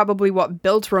it, that's probably what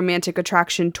built romantic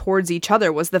attraction towards each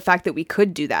other, was the fact that we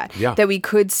could do that. Yeah. That we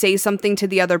could say something to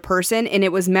the other person and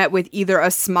it was met with either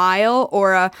a smile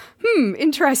or a,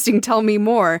 interesting, tell me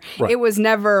more. Right. It was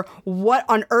never, what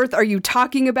on earth are you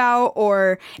talking about?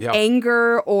 Or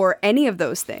anger or any of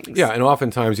those things. Yeah, and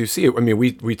oftentimes you see it. I mean,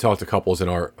 we talk to couples in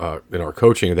our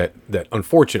coaching that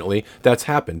unfortunately that's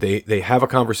happened. They have a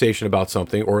conversation about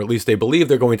something, or at least they believe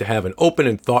they're going to have an open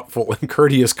and thoughtful and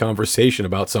courteous conversation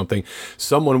about something.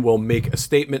 Someone will make a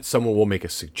statement, someone will make a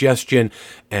suggestion,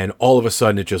 and all of a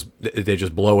sudden they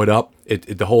just blow it up.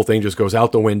 The whole thing just goes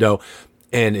out the window,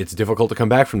 and it's difficult to come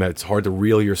back from that. It's hard to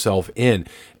reel yourself in.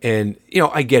 And,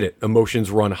 I get it. Emotions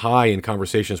run high in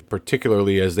conversations,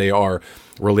 particularly as they are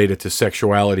related to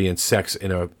sexuality and sex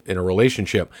in a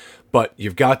relationship. But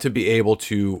you've got to be able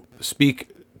to speak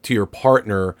to your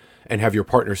partner and have your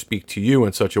partner speak to you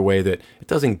in such a way that it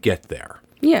doesn't get there.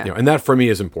 Yeah. And that for me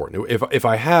is important. If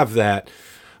I have that,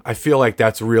 I feel like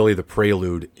that's really the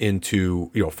prelude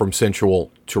into, from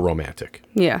sensual to romantic.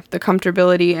 Yeah, the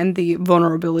comfortability and the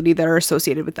vulnerability that are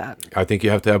associated with that. I think you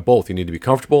have to have both. You need to be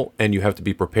comfortable and you have to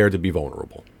be prepared to be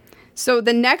vulnerable. So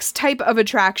the next type of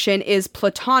attraction is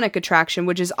platonic attraction,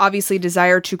 which is obviously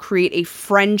desire to create a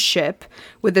friendship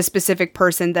with a specific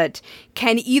person that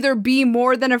can either be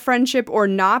more than a friendship or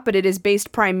not, but it is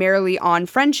based primarily on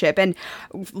friendship. And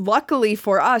luckily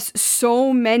for us,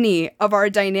 so many of our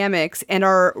dynamics and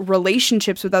our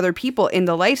relationships with other people in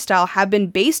the lifestyle have been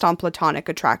based on platonic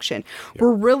attraction. Yeah.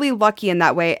 We're really lucky in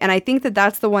that way. And I think that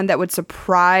that's the one that would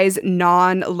surprise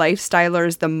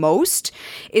non-lifestylers the most,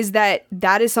 is that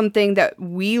is something that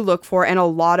we look for and a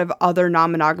lot of other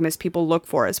non-monogamous people look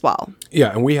for as well. Yeah,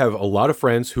 and we have a lot of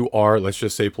friends who are, let's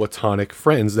just say, platonic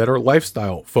friends that are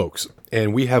lifestyle folks,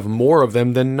 and we have more of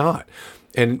them than not.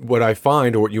 And what I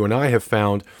find, or what you and I have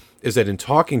found, is that in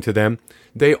talking to them,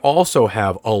 they also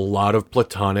have a lot of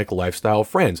platonic lifestyle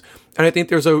friends. And I think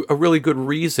there's a really good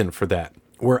reason for that.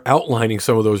 We're outlining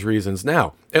some of those reasons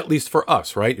now, at least for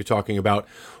us, right? You're talking about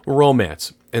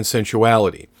romance and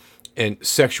sensuality and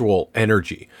sexual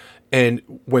energy. And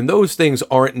when those things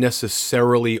aren't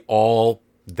necessarily all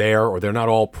there, or they're not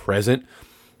all present,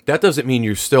 that doesn't mean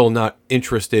you're still not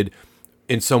interested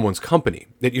in someone's company,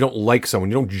 that you don't like someone,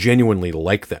 you don't genuinely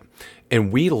like them.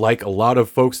 And we like a lot of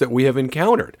folks that we have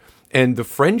encountered. And the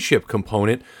friendship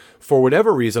component, for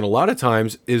whatever reason, a lot of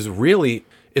times is really,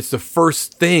 it's the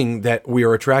first thing that we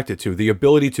are attracted to, the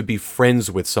ability to be friends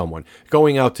with someone,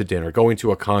 going out to dinner, going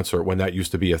to a concert when that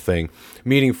used to be a thing,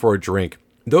 meeting for a drink,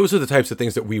 Those are the types of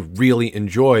things that we really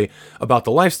enjoy about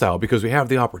the lifestyle, because we have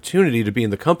the opportunity to be in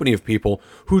the company of people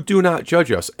who do not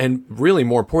judge us and, really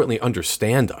more importantly,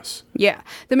 understand us. Yeah.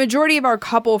 The majority of our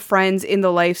couple friends in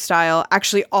the lifestyle,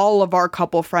 actually all of our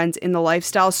couple friends in the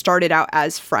lifestyle, started out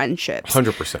as friendships.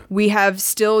 100%. We have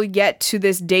still yet to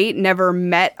this date never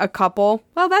met a couple.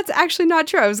 Well, that's actually not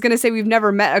true. I was going to say we've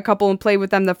never met a couple and played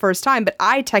with them the first time, but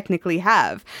I technically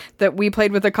have. That we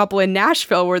played with a couple in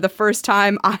Nashville where the first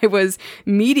time I was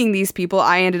meeting these people,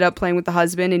 I ended up playing with the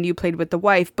husband and you played with the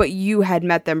wife, but you had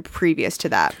met them previous to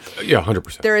that. Yeah,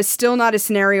 100%. There is still not a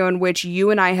scenario in which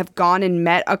you and I have gone and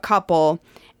met a couple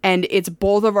and it's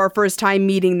both of our first time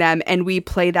meeting them and we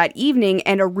play that evening.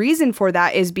 And a reason for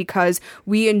that is because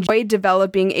we enjoy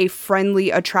developing a friendly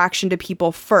attraction to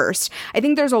people first. I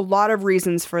think there's a lot of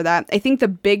reasons for that. I think the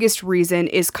biggest reason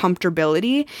is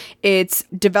comfortability. It's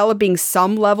developing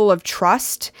some level of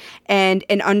trust and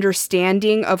an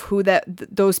understanding of who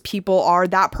those people are,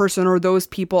 that person or those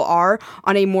people are,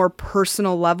 on a more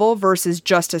personal level versus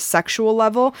just a sexual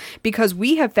level. Because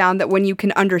we have found that when you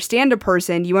can understand a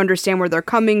person, you understand where they're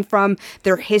coming from,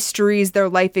 their histories, their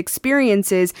life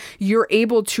experiences, you're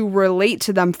able to relate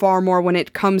to them far more when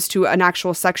it comes to an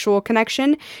actual sexual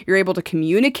connection. You're able to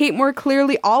communicate more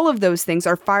clearly. All of those things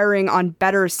are firing on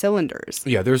better cylinders.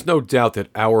 Yeah, there's no doubt that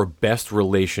our best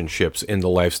relationships in the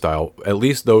lifestyle, at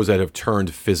least those that have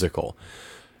turned physical,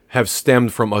 have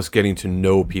stemmed from us getting to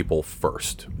know people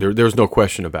first. There's no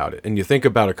question about it. And you think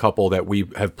about a couple that we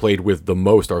have played with the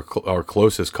most, our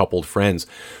closest coupled friends,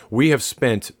 we have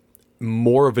spent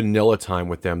more vanilla time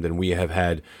with them than we have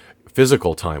had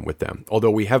physical time with them.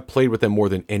 Although we have played with them more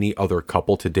than any other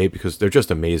couple to date because they're just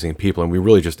amazing people and we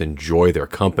really just enjoy their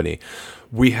company.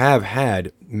 We have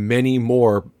had many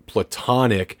more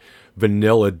platonic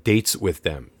vanilla dates with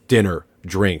them. Dinner,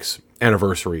 drinks,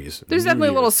 anniversaries. There's definitely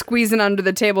a little squeezing under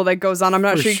the table that goes on. I'm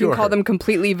not sure you can call them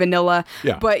completely vanilla,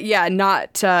 but yeah,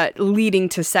 not leading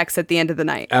to sex at the end of the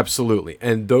night. Absolutely.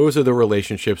 And those are the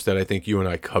relationships that I think you and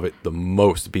I covet the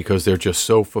most because they're just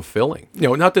so fulfilling. You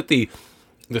know, not that the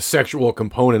sexual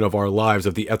component of our lives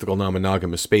of the ethical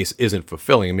non-monogamous space isn't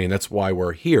fulfilling. I mean, that's why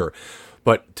we're here.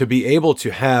 But to be able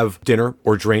to have dinner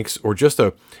or drinks or just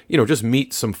just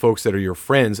meet some folks that are your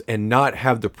friends and not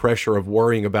have the pressure of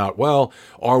worrying about, well,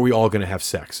 are we all going to have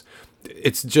sex?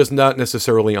 It's just not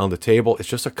necessarily on the table. It's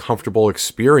just a comfortable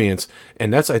experience.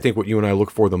 And that's, I think, what you and I look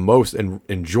for the most and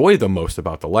enjoy the most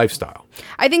about the lifestyle.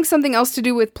 I think something else to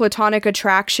do with platonic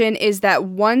attraction is that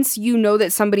once you know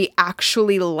that somebody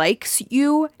actually likes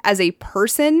you as a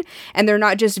person and they're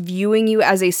not just viewing you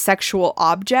as a sexual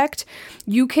object,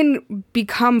 you can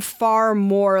become far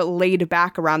more laid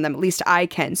back around them. At least I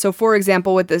can. So, for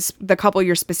example, with the couple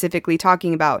you're specifically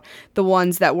talking about, the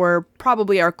ones that were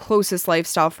probably our closest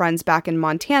lifestyle friends back in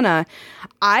Montana,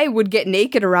 I would get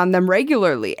naked around them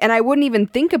regularly and I wouldn't even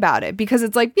think about it because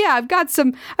it's like, yeah, I've got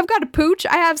a pooch.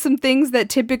 I have some things that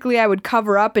typically I would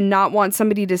cover up and not want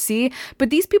somebody to see, but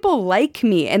these people like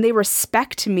me and they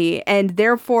respect me and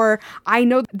therefore I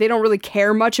know they don't really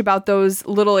care much about those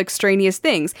little extraneous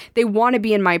things. They want to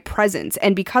be in my presence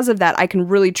and because of that, I can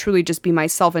really truly just be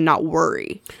myself and not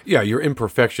worry. Yeah, your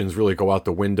imperfections really go out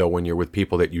the window when you're with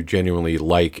people that you genuinely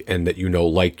like and that you know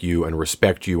like you and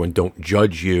respect you and don't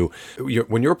judge you.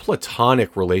 When your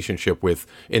platonic relationship with,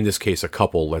 in this case, a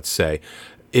couple, let's say,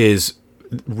 is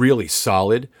really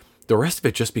solid, the rest of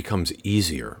it just becomes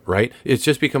easier, right? It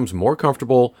just becomes more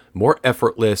comfortable, more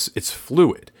effortless. It's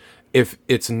fluid. If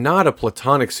it's not a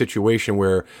platonic situation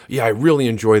where, yeah, I really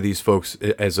enjoy these folks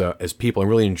as people, I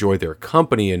really enjoy their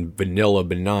company in vanilla,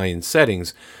 benign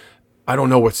settings, I don't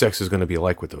know what sex is going to be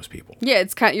like with those people. Yeah,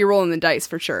 it's kind of, you're rolling the dice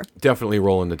for sure. Definitely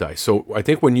rolling the dice. So I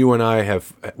think when you and I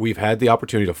we've had the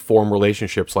opportunity to form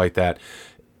relationships like that,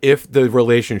 if the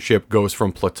relationship goes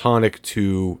from platonic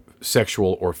to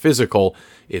sexual or physical,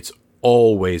 it's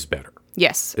always better.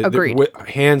 Yes, agreed.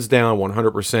 Hands down,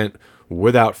 100%.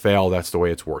 Without fail, that's the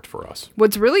way it's worked for us.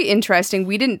 What's really interesting,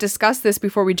 we didn't discuss this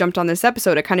before we jumped on this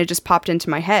episode. It kind of just popped into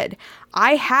my head.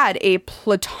 I had a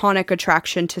platonic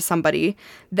attraction to somebody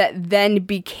that then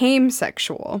became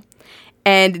sexual.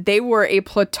 And they were a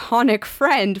platonic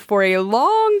friend for a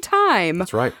long time.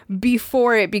 That's right.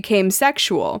 Before it became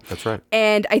sexual. That's right.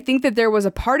 And I think that there was a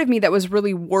part of me that was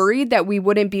really worried that we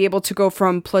wouldn't be able to go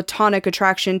from platonic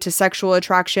attraction to sexual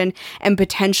attraction and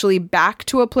potentially back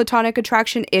to a platonic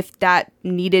attraction if that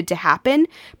needed to happen,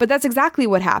 but that's exactly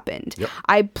what happened. Yep.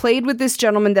 I played with this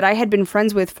gentleman that I had been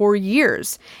friends with for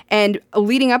years, and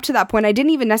leading up to that point, I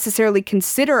didn't even necessarily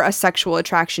consider a sexual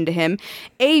attraction to him.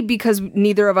 A, because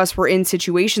neither of us were in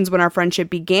situations when our friendship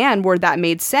began where that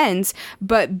made sense,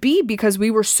 but B, because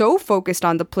we were so focused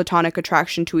on the platonic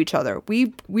attraction to each other.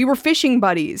 We were fishing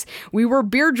buddies. We were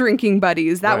beer drinking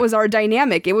buddies. That was our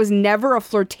dynamic. It was never a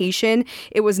flirtation.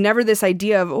 It was never this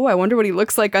idea of, oh, I wonder what he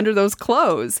looks like under those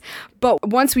clothes. But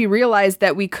once we realized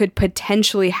that we could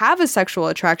potentially have a sexual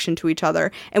attraction to each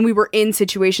other, and we were in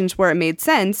situations where it made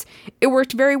sense, it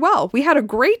worked very well. We had a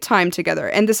great time together,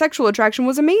 and the sexual attraction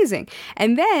was amazing.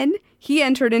 And then he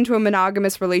entered into a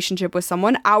monogamous relationship with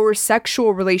someone. Our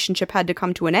sexual relationship had to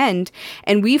come to an end,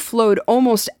 and we flowed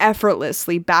almost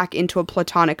effortlessly back into a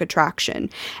platonic attraction.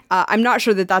 I'm not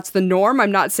sure that that's the norm.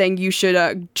 I'm not saying you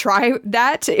should try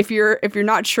that if you're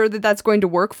not sure that that's going to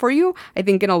work for you. I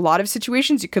think in a lot of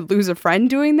situations you could lose a friend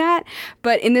doing that.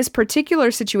 But in this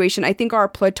particular situation, I think our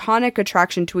platonic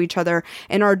attraction to each other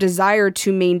and our desire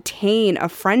to maintain a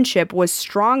friendship was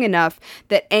strong enough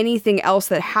that anything else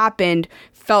that happened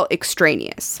felt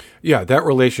extraneous. Yeah, that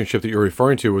relationship that you're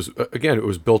referring to was, again, it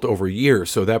was built over years.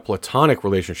 So that platonic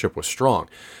relationship was strong.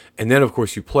 And then, of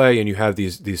course, you play and you have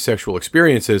these sexual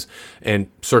experiences, and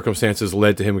circumstances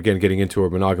led to him, again, getting into a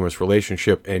monogamous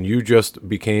relationship. And you just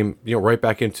became, right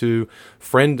back into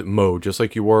friend mode, just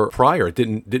like you were prior. It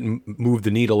didn't move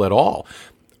the needle at all.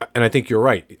 And I think you're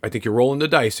right. I think you're rolling the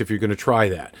dice if you're going to try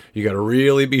that. You got to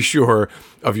really be sure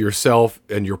of yourself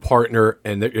and your partner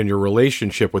and your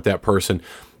relationship with that person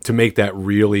to make that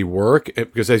really work.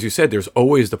 Because as you said, there's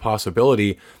always the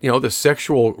possibility, the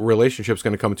sexual relationship's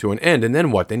going to come to an end. And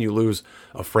then what? Then you lose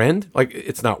a friend? Like,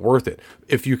 it's not worth it.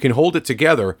 If you can hold it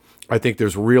together, I think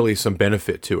there's really some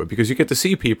benefit to it, because you get to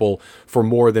see people for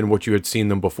more than what you had seen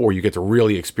them before. You get to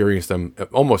really experience them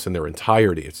almost in their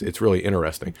entirety. It's really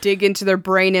interesting. Dig into their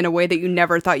brain in a way that you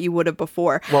never thought you would have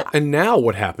before. Well, and now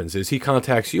what happens is he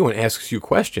contacts you and asks you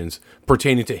questions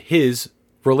pertaining to his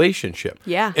relationship.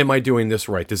 Yeah. Am I doing this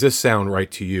right? Does this sound right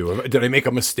to you? Did I make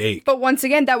a mistake? But once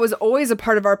again, that was always a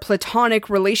part of our platonic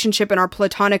relationship and our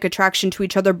platonic attraction to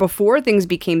each other before things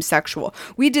became sexual.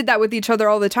 We did that with each other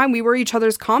all the time. We were each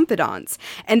other's confidants.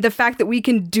 And the fact that we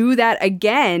can do that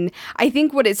again, I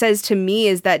think what it says to me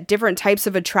is that different types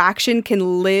of attraction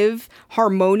can live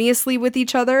harmoniously with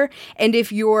each other. And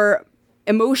if you're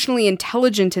emotionally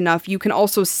intelligent enough, you can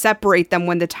also separate them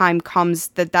when the time comes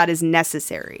that is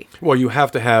necessary. Well, you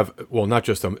have to have, not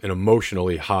just an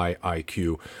emotionally high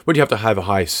IQ, but you have to have a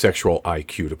high sexual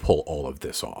IQ to pull all of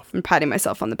this off. I'm patting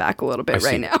myself on the back a little bit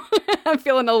right now. I'm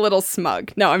feeling a little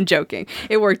smug. No, I'm joking.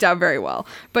 It worked out very well.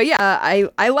 But yeah,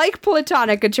 I like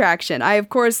platonic attraction. I, of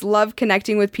course, love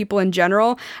connecting with people in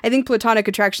general. I think platonic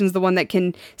attraction is the one that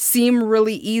can seem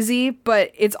really easy,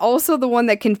 but it's also the one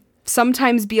that can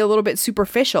sometimes be a little bit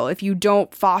superficial. If you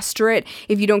don't foster it,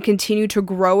 if you don't continue to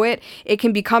grow it, it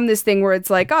can become this thing where it's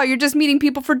like, oh, you're just meeting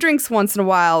people for drinks once in a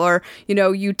while, or,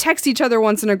 you text each other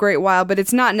once in a great while, but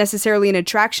it's not necessarily an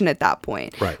attraction at that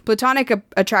point. Right. Platonic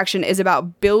attraction is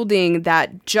about building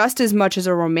that just as much as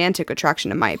a romantic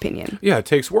attraction, in my opinion. Yeah, it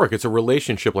takes work. It's a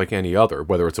relationship like any other,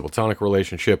 whether it's a platonic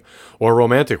relationship or a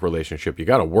romantic relationship. You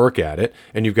got to work at it,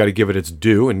 and you've got to give it its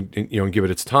due and give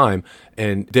it its time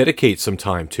and dedicate some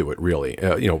time to it, really,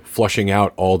 flushing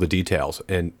out all the details.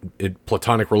 And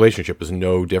platonic relationship is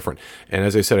no different. And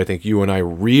as I said, I think you and I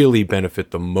really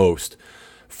benefit the most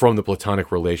from the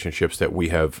platonic relationships that we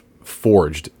have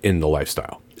forged in the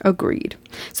lifestyle. Agreed.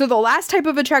 So the last type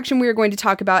of attraction we are going to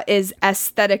talk about is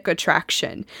aesthetic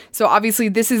attraction. So obviously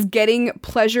this is getting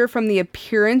pleasure from the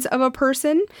appearance of a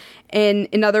person. And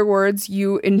in other words,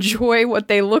 you enjoy what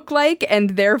they look like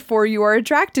and therefore you are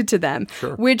attracted to them.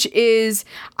 Sure. Which is,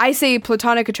 I say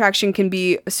platonic attraction can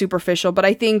be superficial, but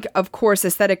I think, of course,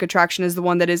 aesthetic attraction is the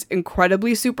one that is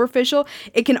incredibly superficial.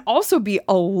 It can also be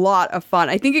a lot of fun.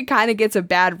 I think it kind of gets a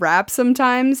bad rap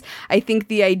sometimes. I think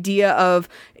the idea of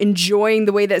enjoying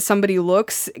the way that somebody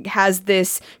looks has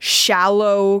this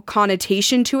shallow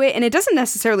connotation to it, and it doesn't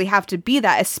necessarily have to be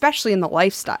that, especially in the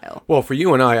lifestyle. Well, for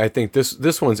you and I think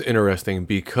this one's interesting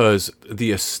because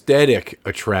the aesthetic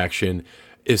attraction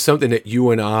is something that you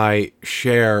and I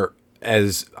share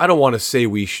as, I don't want to say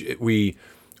we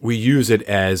use it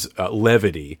as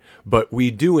levity, but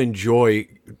we do enjoy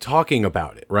talking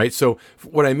about it, right? So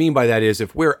what I mean by that is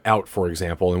if we're out, for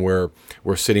example, and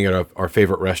we're sitting at our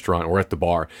favorite restaurant, or at the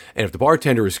bar, and if the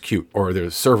bartender is cute, or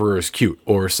the server is cute,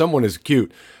 or someone is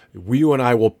cute, you and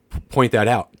I will point that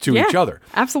out to each other.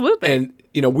 Absolutely. And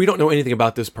we don't know anything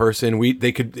about this person. We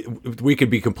could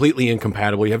be completely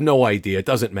incompatible. You have no idea. It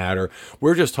doesn't matter.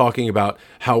 We're just talking about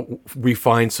how we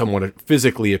find someone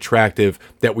physically attractive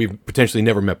that we've potentially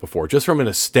never met before, just from an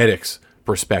aesthetics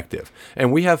perspective.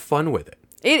 And we have fun with it.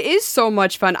 It is so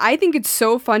much fun. I think it's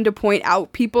so fun to point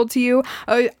out people to you.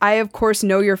 I, of course,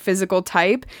 know your physical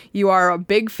type. You are a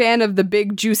big fan of the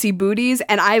big, juicy booties,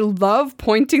 and I love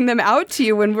pointing them out to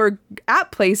you when we're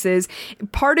at places.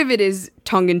 Part of it is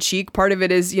tongue-in-cheek. Part of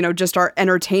it is, just our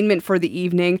entertainment for the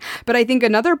evening. But I think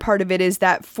another part of it is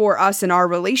that for us in our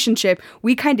relationship,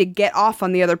 we kind of get off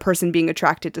on the other person being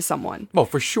attracted to someone. Well,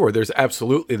 for sure. There's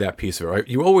absolutely that piece of it, right?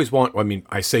 You always want,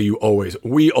 I say you always,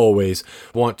 we always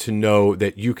want to know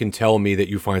that you can tell me that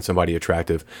you find somebody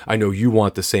attractive. I know you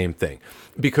want the same thing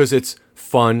because it's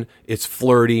fun, it's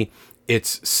flirty,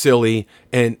 it's silly,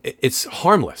 and it's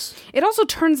harmless. It also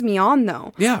turns me on,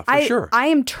 though. Yeah, for sure. I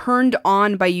am turned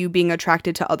on by you being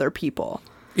attracted to other people.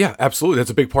 Yeah, absolutely. That's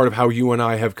a big part of how you and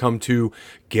I have come to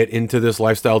get into this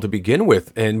lifestyle to begin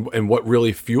with, and what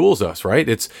really fuels us, right?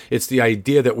 It's the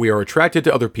idea that we are attracted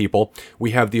to other people.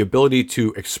 We have the ability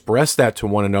to express that to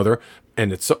one another,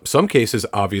 and in some cases,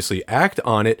 obviously, act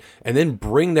on it, and then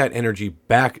bring that energy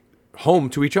back home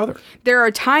to each other. There are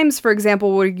times, for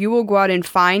example, where you will go out and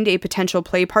find a potential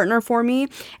play partner for me,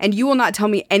 and you will not tell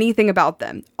me anything about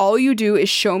them. All you do is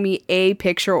show me a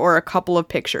picture or a couple of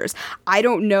pictures. I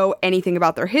don't know anything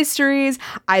about their histories.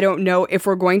 I don't know if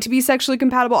we're going to be sexually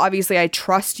compatible. Obviously, I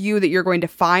trust you that you're going to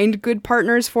find good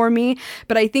partners for me,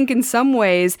 but I think in some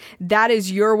ways that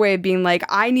is your way of being like,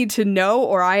 I need to know,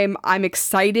 or I'm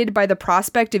excited by the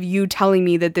prospect of you telling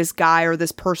me that this guy or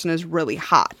this person is really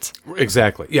hot.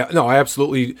 Exactly. Yeah, no, I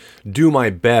absolutely do my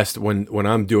best when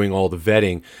I'm doing all the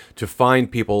vetting to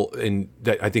find people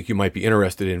that I think you might be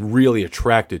interested in, really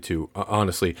attracted to,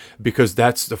 honestly, because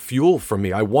that's the fuel for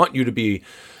me. I want you to be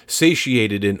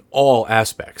satiated in all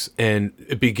aspects. And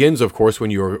it begins, of course,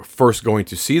 when you're first going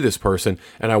to see this person,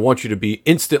 and I want you to be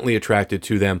instantly attracted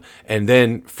to them, and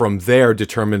then from there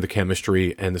determine the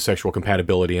chemistry and the sexual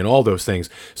compatibility and all those things.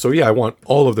 So yeah, I want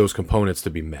all of those components to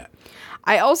be met.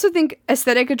 I also think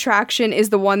aesthetic attraction is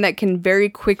the one that can very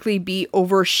quickly be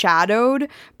overshadowed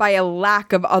by a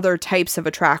lack of other types of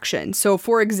attraction. So,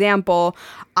 for example,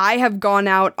 I have gone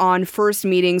out on first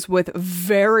meetings with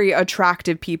very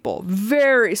attractive people,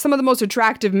 some of the most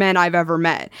attractive men I've ever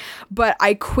met. But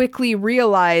I quickly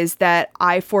realized that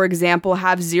I, for example,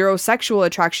 have zero sexual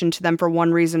attraction to them for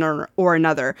one reason or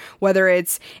another. Whether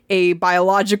it's a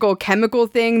biological chemical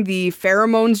thing, the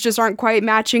pheromones just aren't quite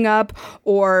matching up,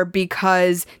 or because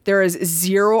there is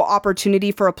zero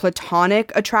opportunity for a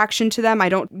platonic attraction to them. I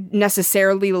don't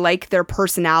necessarily like their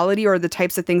personality or the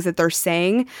types of things that they're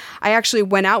saying. I actually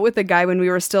went out with a guy when we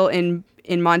were still in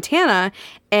Montana,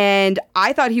 and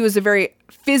I thought he was a very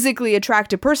physically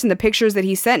attractive person. The pictures that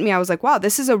he sent me, I was like, wow,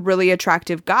 this is a really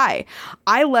attractive guy.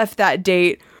 I left that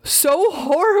date so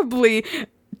horribly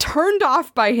turned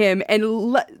off by him,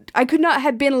 and I could not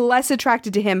have been less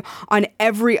attracted to him on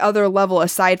every other level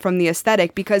aside from the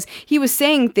aesthetic, because he was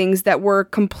saying things that were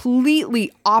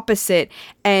completely opposite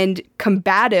and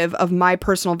combative of my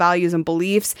personal values and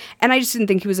beliefs, and I just didn't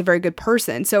think he was a very good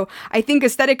person. So I think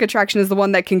aesthetic attraction is the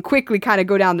one that can quickly kind of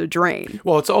go down the drain.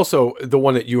 Well, it's also the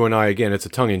one that you and I, again, it's a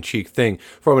tongue-in-cheek thing.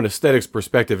 From an aesthetics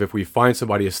perspective, if we find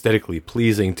somebody aesthetically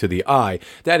pleasing to the eye,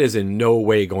 that is in no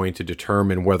way going to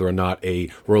determine whether or not a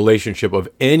relationship of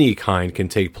any kind can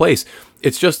take place.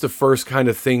 It's just the first kind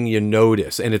of thing you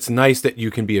notice. And it's nice that you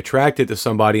can be attracted to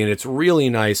somebody, and it's really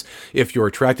nice if you're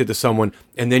attracted to someone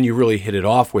and then you really hit it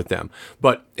off with them.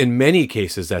 But in many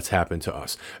cases, that's happened to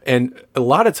us. And a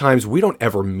lot of times we don't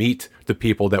ever meet the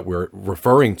people that we're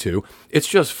referring to. It's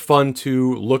just fun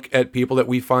to look at people that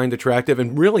we find attractive.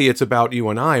 And really, it's about you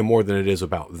and I more than it is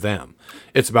about them.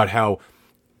 It's about how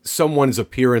someone's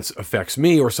appearance affects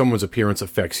me or someone's appearance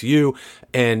affects you,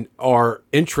 and our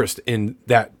interest in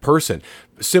that person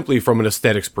simply from an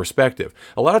aesthetics perspective.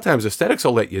 A lot of times aesthetics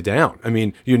will let you down. I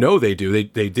mean, they do.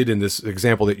 They did in this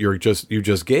example that you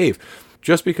just gave.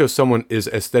 Just because someone is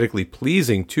aesthetically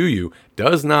pleasing to you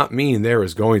does not mean there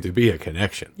is going to be a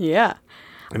connection. Yeah.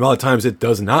 And a lot of times it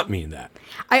does not mean that.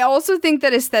 I also think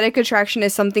that aesthetic attraction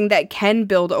is something that can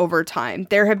build over time.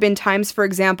 There have been times, for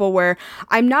example, where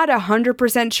I'm not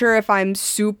 100% sure if I'm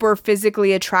super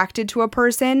physically attracted to a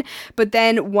person, but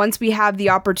then once we have the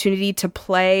opportunity to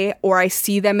play, or I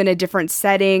see them in a different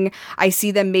setting, I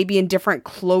see them maybe in different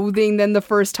clothing than the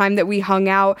first time that we hung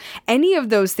out, any of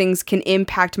those things can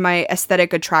impact my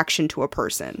aesthetic attraction to a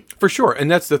person. For sure. And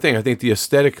that's the thing. I think the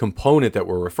aesthetic component that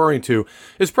we're referring to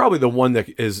is probably the one that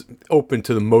is open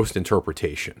to the most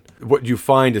interpretation. What you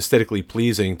find aesthetically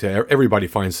pleasing to everybody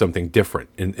finds something different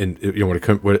in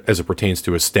as it pertains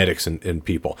to aesthetics in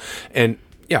people. And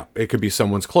yeah, it could be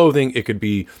someone's clothing. It could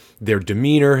be their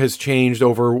demeanor has changed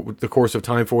over the course of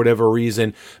time for whatever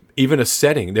reason. Even a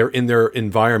setting, they're in their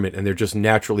environment and they're just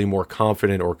naturally more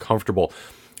confident or comfortable.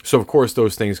 So, of course,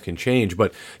 those things can change.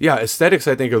 But yeah, aesthetics,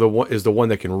 I think, is the one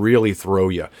that can really throw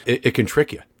you. It can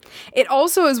trick you. It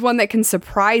also is one that can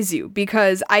surprise you,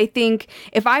 because I think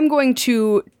if I'm going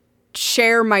to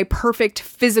share my perfect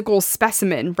physical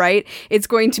specimen, right? It's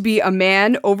going to be a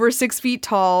man over 6 feet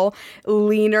tall,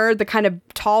 leaner, the kind of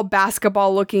tall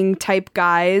basketball looking type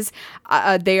guys.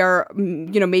 They are,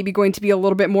 maybe going to be a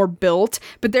little bit more built,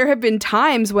 but there have been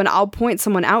times when I'll point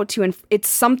someone out to and it's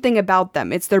something about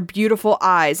them. It's their beautiful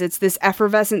eyes. It's this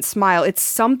effervescent smile. It's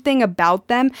something about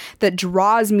them that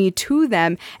draws me to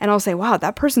them. And I'll say, wow,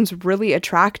 that person's really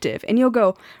attractive. And you'll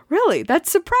go, really? That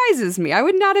surprises me. I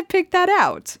would not have picked that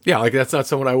out. Yeah, like that's not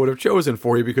someone I would have chosen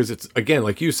for you because it's, again,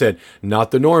 like you said,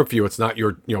 not the norm for you. It's not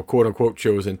your, quote unquote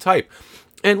chosen type.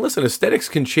 And listen, aesthetics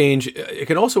can change. It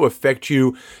can also affect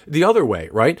you the other way,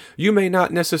 right? You may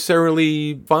not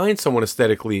necessarily find someone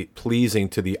aesthetically pleasing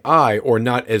to the eye or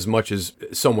not as much as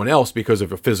someone else because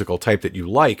of a physical type that you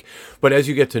like. But as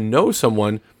you get to know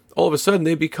someone, all of a sudden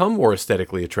they become more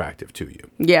aesthetically attractive to you.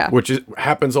 Yeah. Which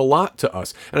happens a lot to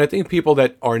us. And I think people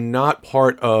that are not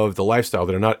part of the lifestyle,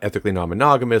 that are not ethically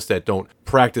non-monogamous, that don't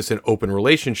practice in open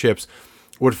relationships,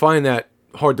 would find that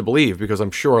hard to believe, because I'm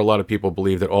sure a lot of people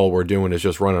believe that all we're doing is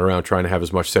just running around trying to have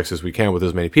as much sex as we can with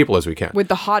as many people as we can. With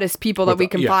the hottest people that we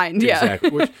can find. Yeah. Exactly.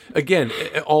 Which, again,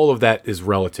 all of that is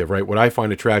relative, right? What I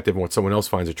find attractive and what someone else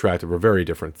finds attractive are very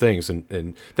different things,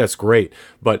 and that's great.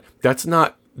 But that's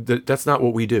not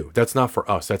what we do. That's not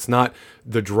for us. That's not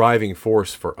the driving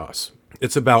force for us.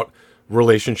 It's about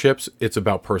relationships. It's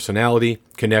about personality,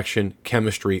 connection,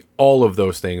 chemistry. All of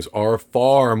those things are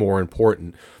far more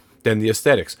important than the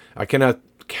aesthetics. I cannot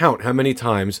count how many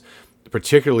times,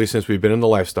 particularly since we've been in the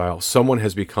lifestyle, someone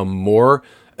has become more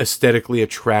aesthetically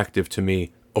attractive to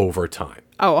me over time.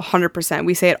 Oh, 100%.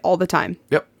 We say it all the time.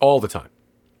 Yep, all the time.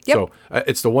 Yep. So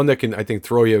it's the one that can, I think,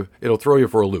 it'll throw you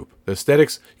for a loop. The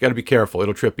aesthetics, you got to be careful.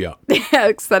 It'll trip you up. Yeah,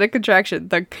 aesthetic attraction.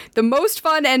 The most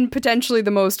fun and potentially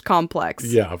the most complex.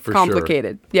 Yeah, for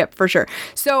complicated. Sure. Yep, for sure.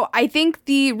 So I think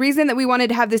the reason that we wanted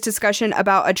to have this discussion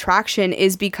about attraction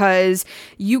is because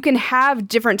you can have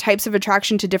different types of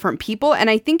attraction to different people. And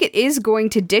I think it is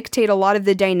going to dictate a lot of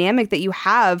the dynamic that you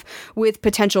have with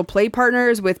potential play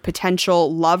partners, with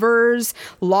potential lovers,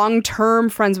 long-term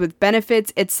friends with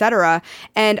benefits, etc.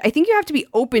 And I think you have to be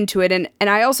open to it. And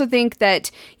I also think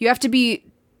that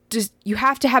you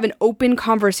have to have an open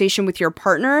conversation with your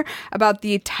partner about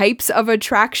the types of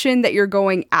attraction that you're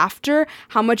going after,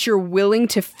 how much you're willing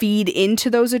to feed into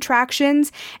those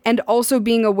attractions, and also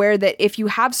being aware that if you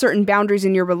have certain boundaries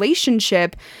in your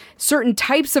relationship, certain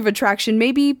types of attraction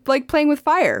may be like playing with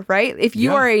fire, right? If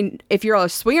you're a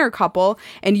swinger couple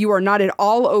and you are not at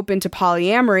all open to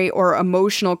polyamory or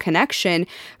emotional connection,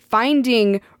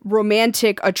 finding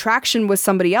romantic attraction with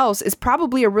somebody else is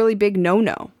probably a really big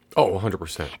no-no. Oh,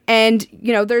 100%. And,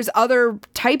 there's other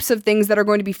types of things that are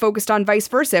going to be focused on vice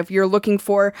versa. If you're looking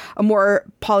for a more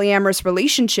polyamorous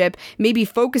relationship, maybe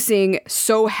focusing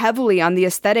so heavily on the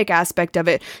aesthetic aspect of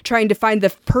it, trying to find the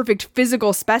perfect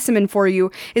physical specimen for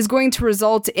you, is going to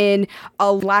result in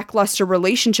a lackluster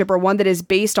relationship, or one that is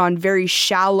based on very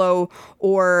shallow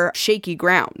or shaky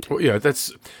ground. Well, yeah,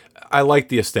 I like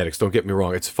the aesthetics, don't get me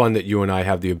wrong. It's fun that you and I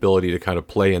have the ability to kind of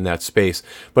play in that space,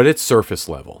 but it's surface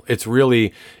level. It's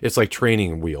like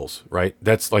training wheels, right?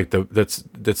 That's like that's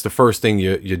the first thing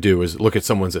you do is look at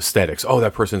someone's aesthetics. Oh,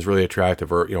 that person's really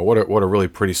attractive, or what a really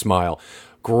pretty smile.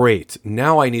 Great.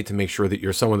 Now I need to make sure that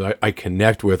you're someone that I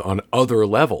connect with on other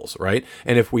levels, right?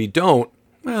 And if we don't,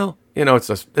 well,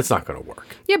 it's not going to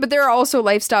work. Yeah, but there are also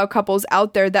lifestyle couples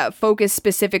out there that focus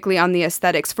specifically on the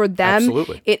aesthetics. For them,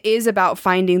 Absolutely. It is about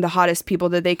finding the hottest people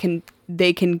that they can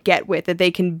get with, that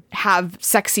they can have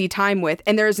sexy time with.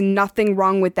 And there's nothing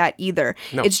wrong with that either.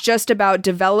 No. It's just about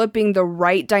developing the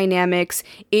right dynamics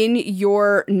in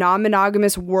your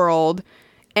non-monogamous world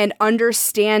and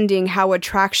understanding how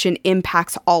attraction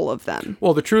impacts all of them.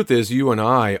 Well, the truth is, you and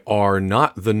I are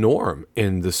not the norm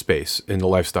in the space, in the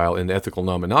lifestyle, in ethical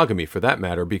non-monogamy, for that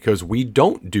matter, because we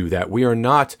don't do that. We are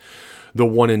not the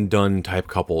one-and-done type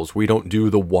couples. We don't do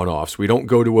the one-offs. We don't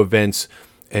go to events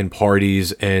and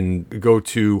parties and go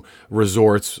to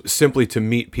resorts simply to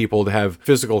meet people, to have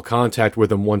physical contact with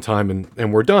them one time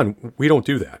and we're done. We don't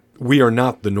do that. We are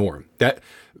not the norm.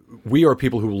 we are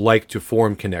people who like to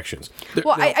form connections.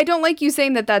 Well, I don't like you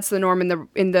saying that that's the norm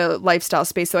in the lifestyle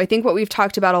space. So I think what we've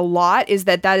talked about a lot is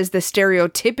that is the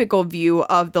stereotypical view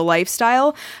of the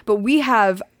lifestyle. But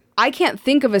I can't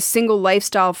think of a single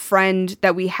lifestyle friend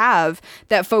that we have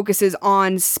that focuses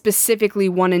on specifically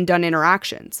one and done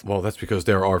interactions. Well, that's because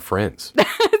they're our friends.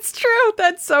 That's true.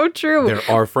 That's so true. They're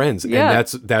our friends. Yeah.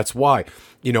 And that's why,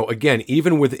 again,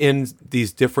 even within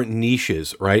these different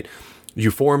niches, right? You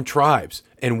form tribes,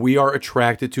 and we are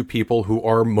attracted to people who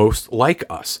are most like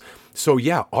us. So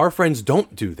yeah, our friends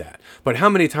don't do that. But how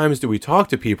many times do we talk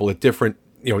to people at different,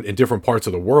 in different parts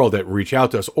of the world that reach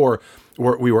out to us, or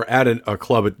we were at a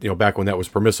club, back when that was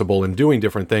permissible and doing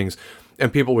different things,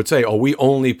 and people would say, "Oh, we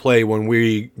only play when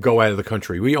we go out of the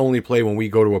country. We only play when we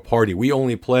go to a party. We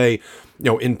only play,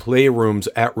 in playrooms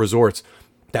at resorts."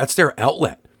 That's their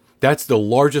outlet. That's the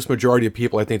largest majority of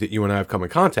people I think that you and I have come in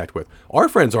contact with. Our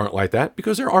friends aren't like that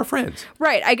because they're our friends.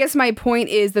 Right. I guess my point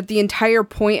is that the entire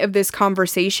point of this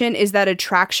conversation is that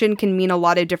attraction can mean a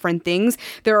lot of different things.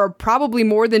 There are probably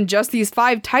more than just these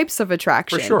 5 types of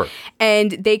attraction. For sure.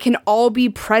 And they can all be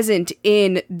present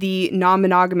in the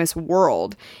non-monogamous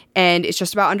world. And it's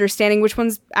just about understanding which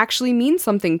ones actually mean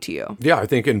something to you. Yeah, I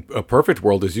think in a perfect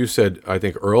world, as you said, I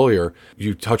think earlier,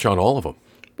 you touch on all of them.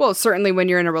 Well, certainly when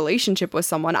you're in a relationship with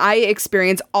someone, I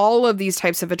experience all of these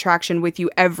types of attraction with you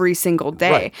every single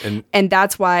day. Right. And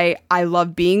that's why I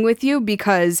love being with you,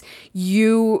 because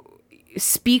you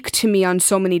speak to me on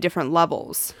so many different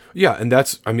levels. Yeah, and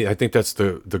I think that's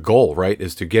the goal, right?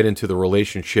 Is to get into the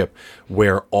relationship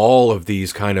where all of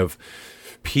these kind of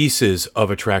pieces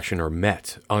of attraction are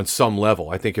met on some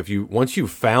level. I think once you've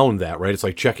found that, right, it's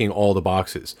like checking all the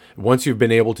boxes. Once you've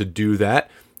been able to do that,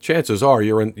 chances are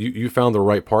you found the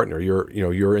right partner.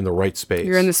 You're in the right space.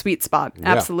 You're in the sweet spot. Yeah.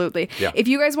 Absolutely. Yeah. If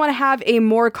you guys want to have a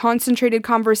more concentrated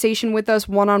conversation with us,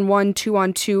 1-on-1,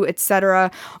 2-on-2,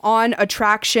 etc., on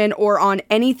attraction or on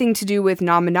anything to do with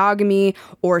non-monogamy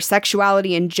or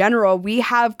sexuality in general, we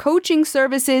have coaching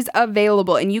services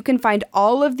available, and you can find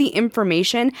all of the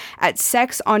information at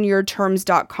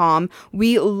sexonyourterms.com.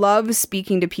 We love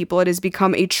speaking to people. It has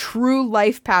become a true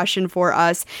life passion for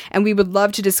us, and we would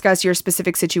love to discuss your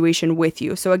specific situation with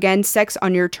you. So again,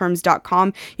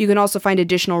 sexonyourterms.com. You can also find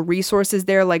additional resources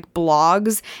there like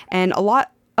blogs and a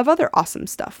lot of other awesome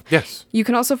stuff. Yes. You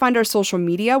can also find our social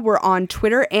media. We're on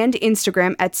Twitter and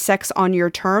Instagram at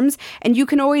sexonyourterms, and you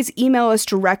can always email us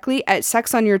directly at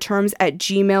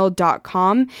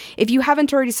sexonyourterms@gmail.com. If you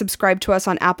haven't already subscribed to us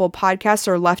on Apple Podcasts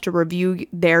or left a review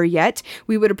there yet,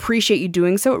 we would appreciate you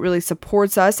doing so. It really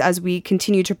supports us as we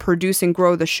continue to produce and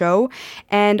grow the show.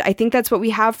 And I think that's what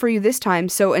we have for you this time.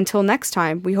 So until next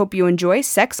time, we hope you enjoy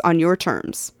Sex on Your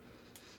Terms.